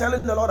prayer. You are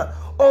telling the Lord,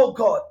 oh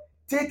God,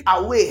 take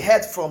away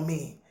hurt from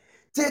me.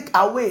 Take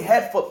away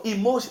hurt from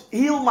emotion.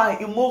 Heal my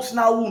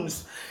emotional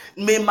wounds.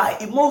 May my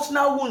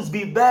emotional wounds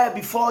be bare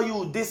before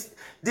you this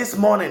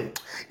morning.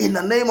 In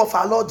the name of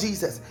our Lord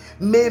Jesus.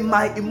 May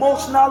my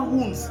emotional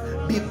wounds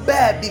be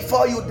bare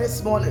before you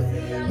this morning.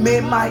 May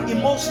my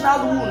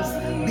emotional wounds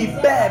be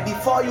bare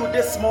before you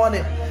this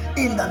morning.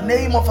 In the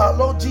name of our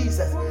Lord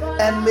Jesus.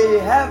 And may the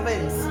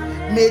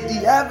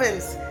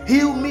heavens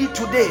heal me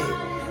today.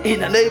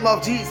 In the name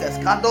of Jesus.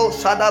 Kando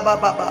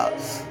Shadababa.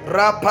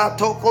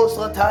 Rapatoko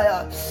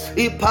Sotaya.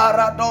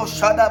 Iparado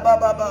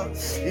Shadababa.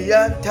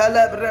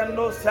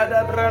 Yantelebrando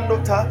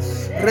Sadabrandota.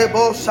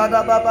 Rebo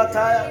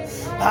Shadababataya.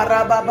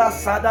 Parababa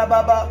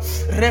Sadababa.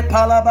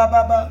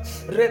 Repalababa.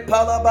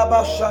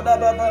 Repalababa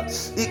Shadababa.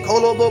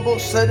 Ikolobobo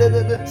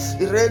Sedebebe.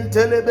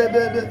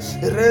 Rentelebebe.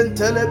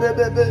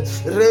 Rentelebebe.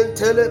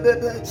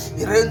 Rentelebebe.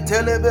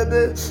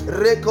 Rentelebebe.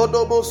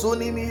 Rekodobo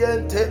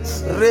Sunimiente.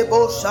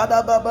 Rebo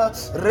Shadababa.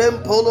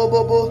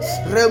 Rempolobobo.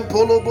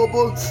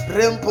 Rempolobobo.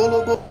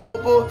 Rempolobobo.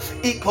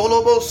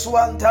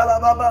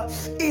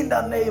 In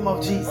the name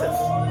of Jesus.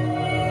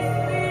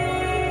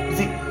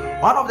 See,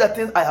 one of the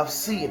things I have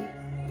seen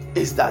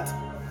is that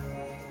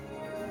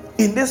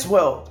in this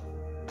world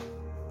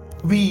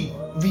we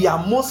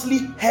are mostly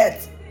hurt.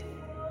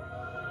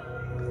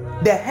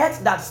 The hurt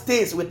that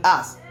stays with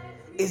us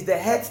is the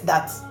hurt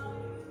that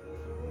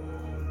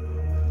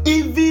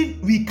even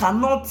we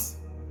cannot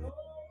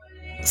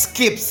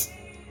skip.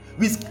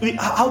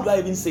 How do I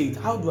even say it?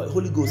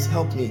 Holy Ghost,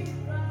 help me.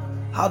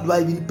 How do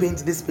I even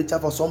paint this picture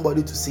for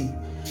somebody to see?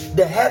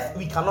 The hurt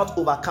we cannot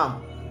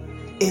overcome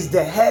is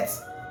the hurt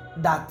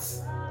that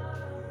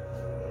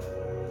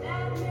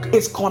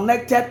is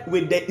connected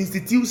with the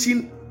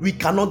institution we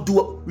cannot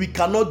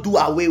do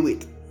away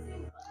with.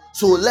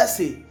 So let's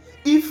say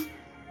if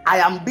I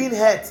am being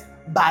hurt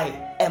by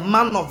a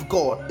man of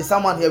God, is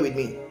someone here with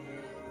me?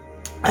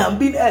 I am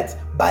being hurt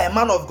by a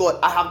man of God.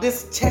 I have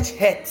this church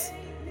hurt,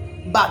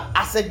 but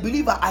as a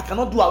believer, I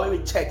cannot do away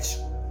with church.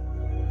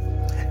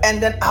 And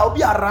then I'll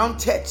be around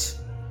church,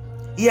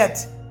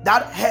 yet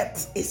that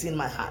hurt is in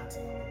my heart.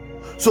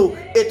 So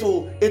it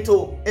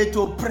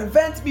will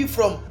prevent me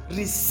from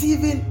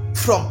receiving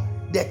from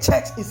the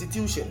church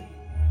institution.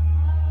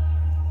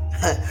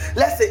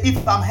 Let's say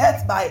if I'm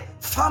hurt by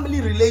family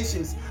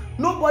relations,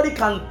 nobody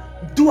can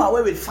do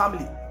away with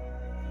family.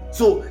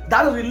 So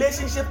that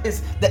relationship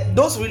is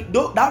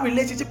that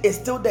relationship is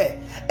still there,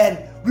 and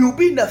we will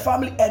be in the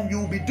family, and you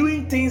will be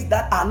doing things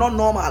that are not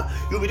normal.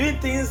 You'll be doing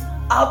things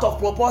out of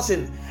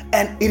proportion,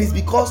 and it is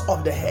because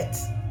of the hurt.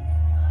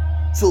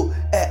 So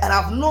and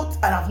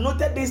I've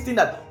noted this thing,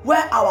 that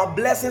where our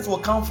blessings will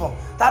come from,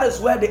 that is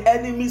where the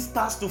enemy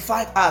starts to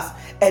fight us,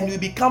 and we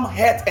become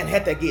hurt and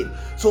hurt again.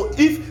 So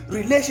if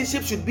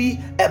relationship should be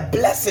a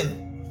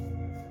blessing,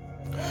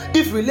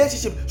 if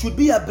relationship should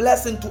be a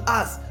blessing to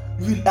us,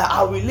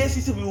 our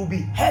relationship will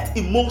be hurt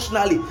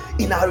emotionally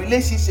in our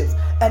relationships,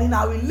 and in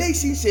our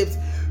relationships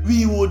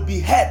we would be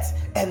hurt,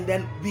 and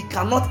then we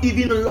cannot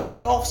even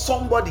love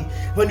somebody.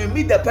 When you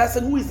meet the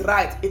person who is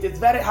right, it is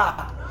very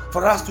hard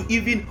for us to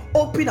even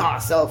open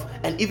ourselves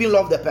and even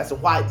love the person.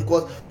 Why?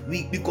 Because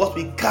we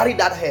carry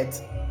that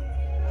hurt.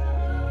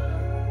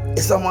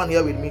 Is someone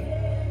here with me?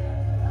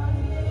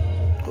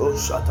 Oh,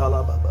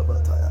 shatala baba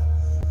bataya.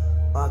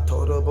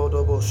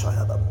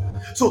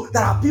 So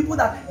there are people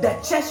that the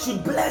church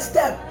should bless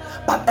them,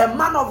 but a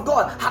man of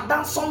God had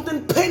done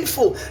something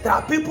painful. There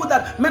are people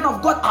that men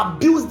of God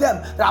abuse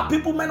them. There are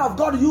people men of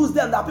God use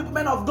them. There are people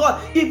men of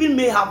God even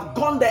may have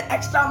gone the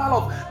extra mile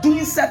of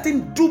doing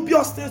certain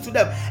dubious things to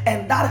them,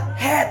 and that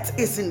hurt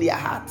is in their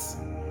hearts.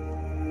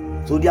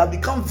 So they have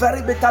become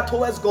very bitter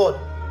towards God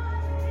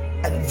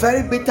and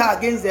very bitter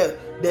against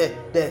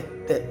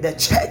the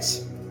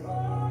church.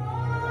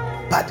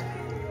 But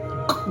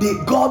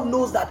God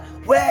knows that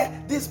where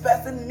this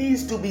person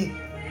needs to be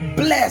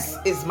blessed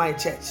is my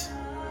church.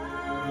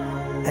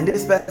 And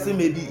this person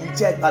may be in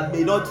church but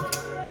may not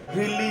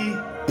really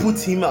put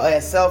him or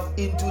herself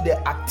into the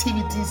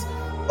activities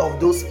of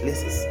those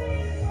places.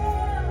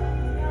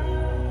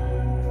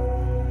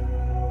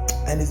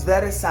 And it's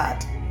very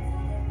sad.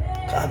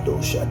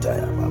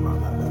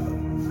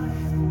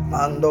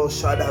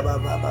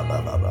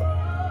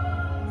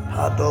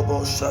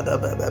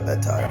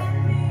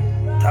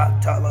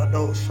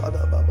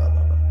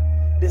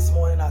 This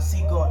morning I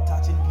see God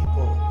touching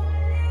people.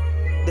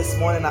 This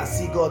morning I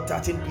see God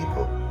touching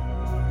people.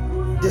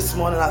 This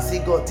morning I see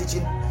God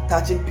touching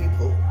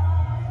people.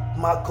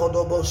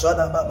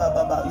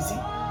 You see,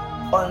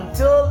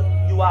 until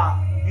you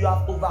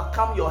have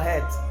overcome your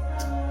head,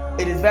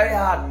 it is very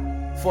hard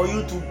for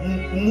you to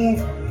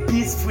move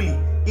peacefully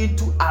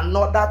into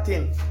another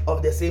thing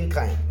of the same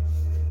kind.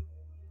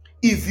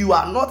 If you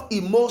are not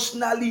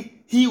emotionally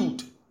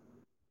healed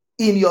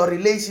in your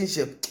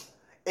relationship,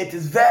 it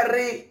is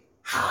very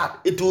hard.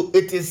 It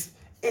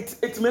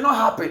may not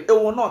happen. It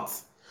will not.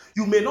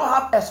 You may not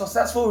have a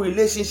successful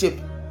relationship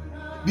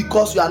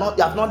because you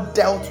have not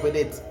dealt with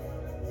it.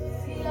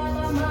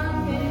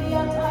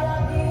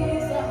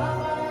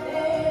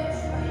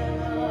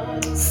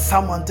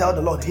 Someone tell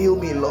the Lord, heal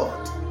me,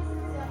 Lord.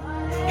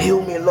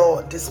 Heal me,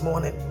 Lord, this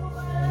morning.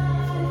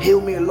 Heal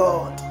me,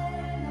 Lord.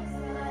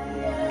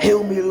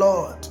 Heal me,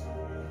 Lord.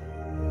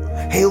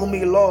 Heal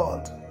me,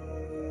 Lord.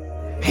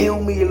 Heal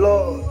me,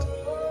 Lord.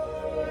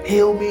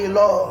 Heal me,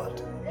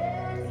 Lord.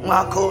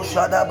 Mako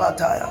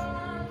Shadabataya.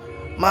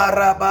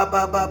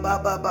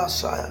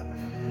 Marabababababasaya.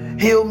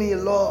 Heal me,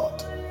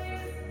 Lord.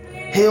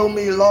 Heal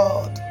me,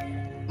 Lord.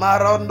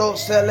 Marondo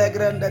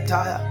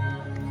Selegrandetaya.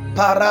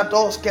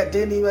 Parados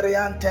Kedini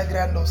Variante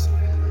Grandos.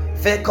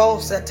 Feco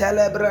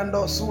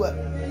Setelebrando Sua.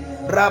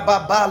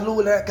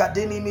 Rababalule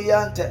Kadini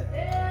Miante.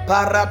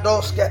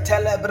 Parados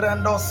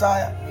Ketelebrando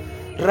Saya.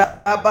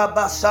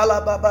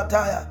 Rababasala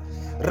Babataya.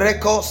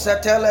 Reko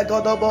setele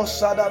godobo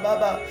sada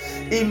baba.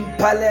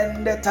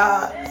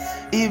 Impalendeta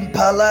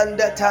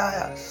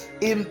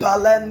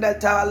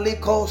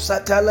liko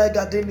setele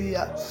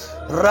gadinia.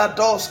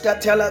 Rados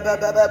ketele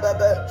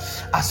bebe.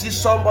 I see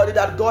somebody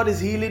that God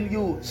is healing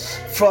you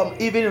from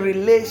even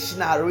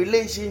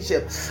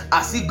relationship.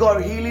 I see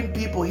God healing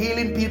people in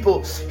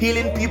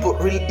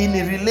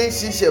a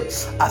relationship.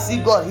 I see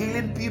God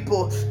healing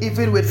people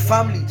even with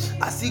family.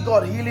 I see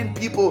God healing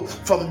people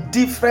from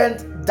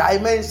different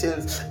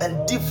dimensions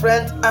and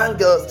different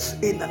angles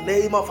in the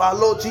name of our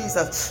Lord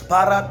Jesus.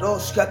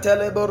 Parados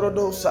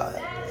kateleberodosa.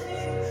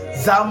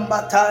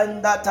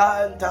 Zambatanda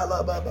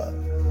talababa.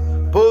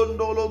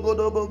 Pondolo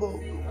godobobo.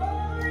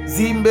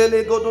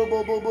 Zimbele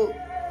godobobo.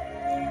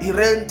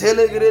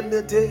 Irentele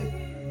grendete.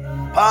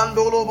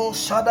 Pandolobo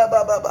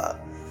shadababa.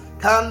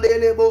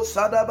 Kandelebo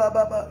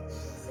shadababa.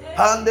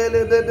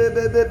 Pandele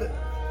bebe.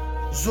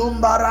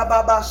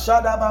 Zumbarababa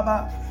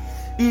shadababa.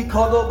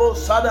 Ikodobo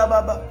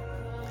shadababa.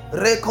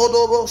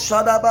 Rekodobo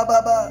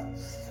shadababa.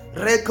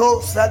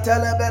 Reko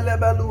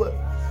satelebelebelua.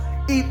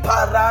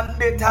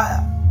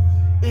 Iparandetaya.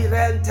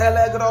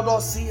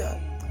 Irentelegrodosia.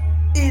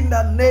 In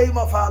the name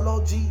of our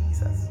Lord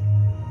Jesus.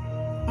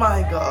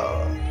 My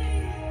God,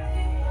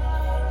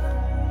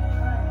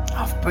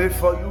 I've prayed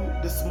for you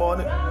this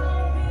morning.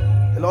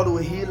 The Lord will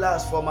heal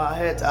us from our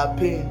head, our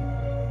pain.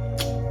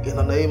 In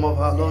the name of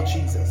our Lord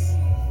Jesus.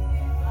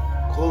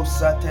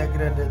 Kosate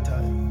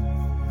grandetaya.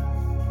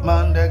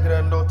 Mande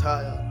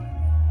grandotaya.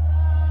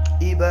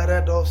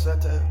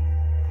 Iberedosete.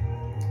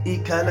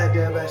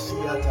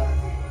 Ikelegebesiata.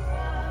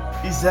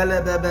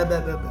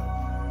 Izelebebebebe.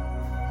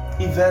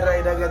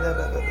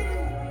 Iveredegedebebe.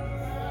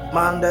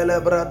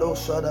 Mandelebrado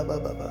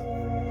shadababa.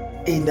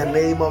 In the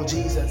name of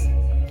Jesus.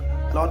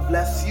 Lord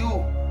bless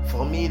you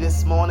for me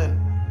this morning.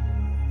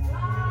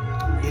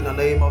 In the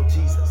name of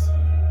Jesus.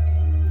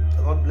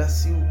 The Lord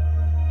bless you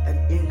and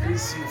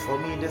increase you for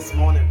me this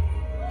morning.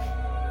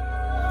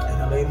 In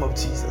the name of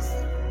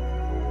Jesus.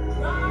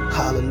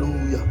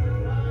 Hallelujah.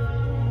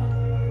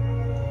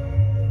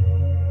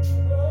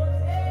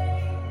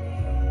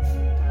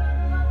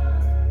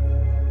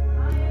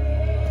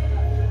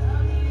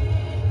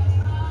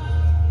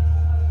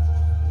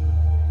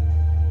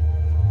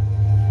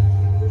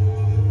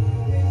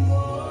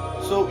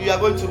 So we are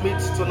going to meet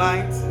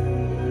tonight,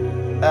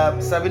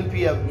 7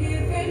 p.m.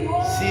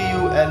 See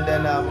you, and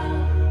then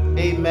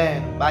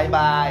Amen. Bye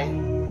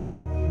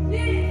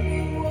bye.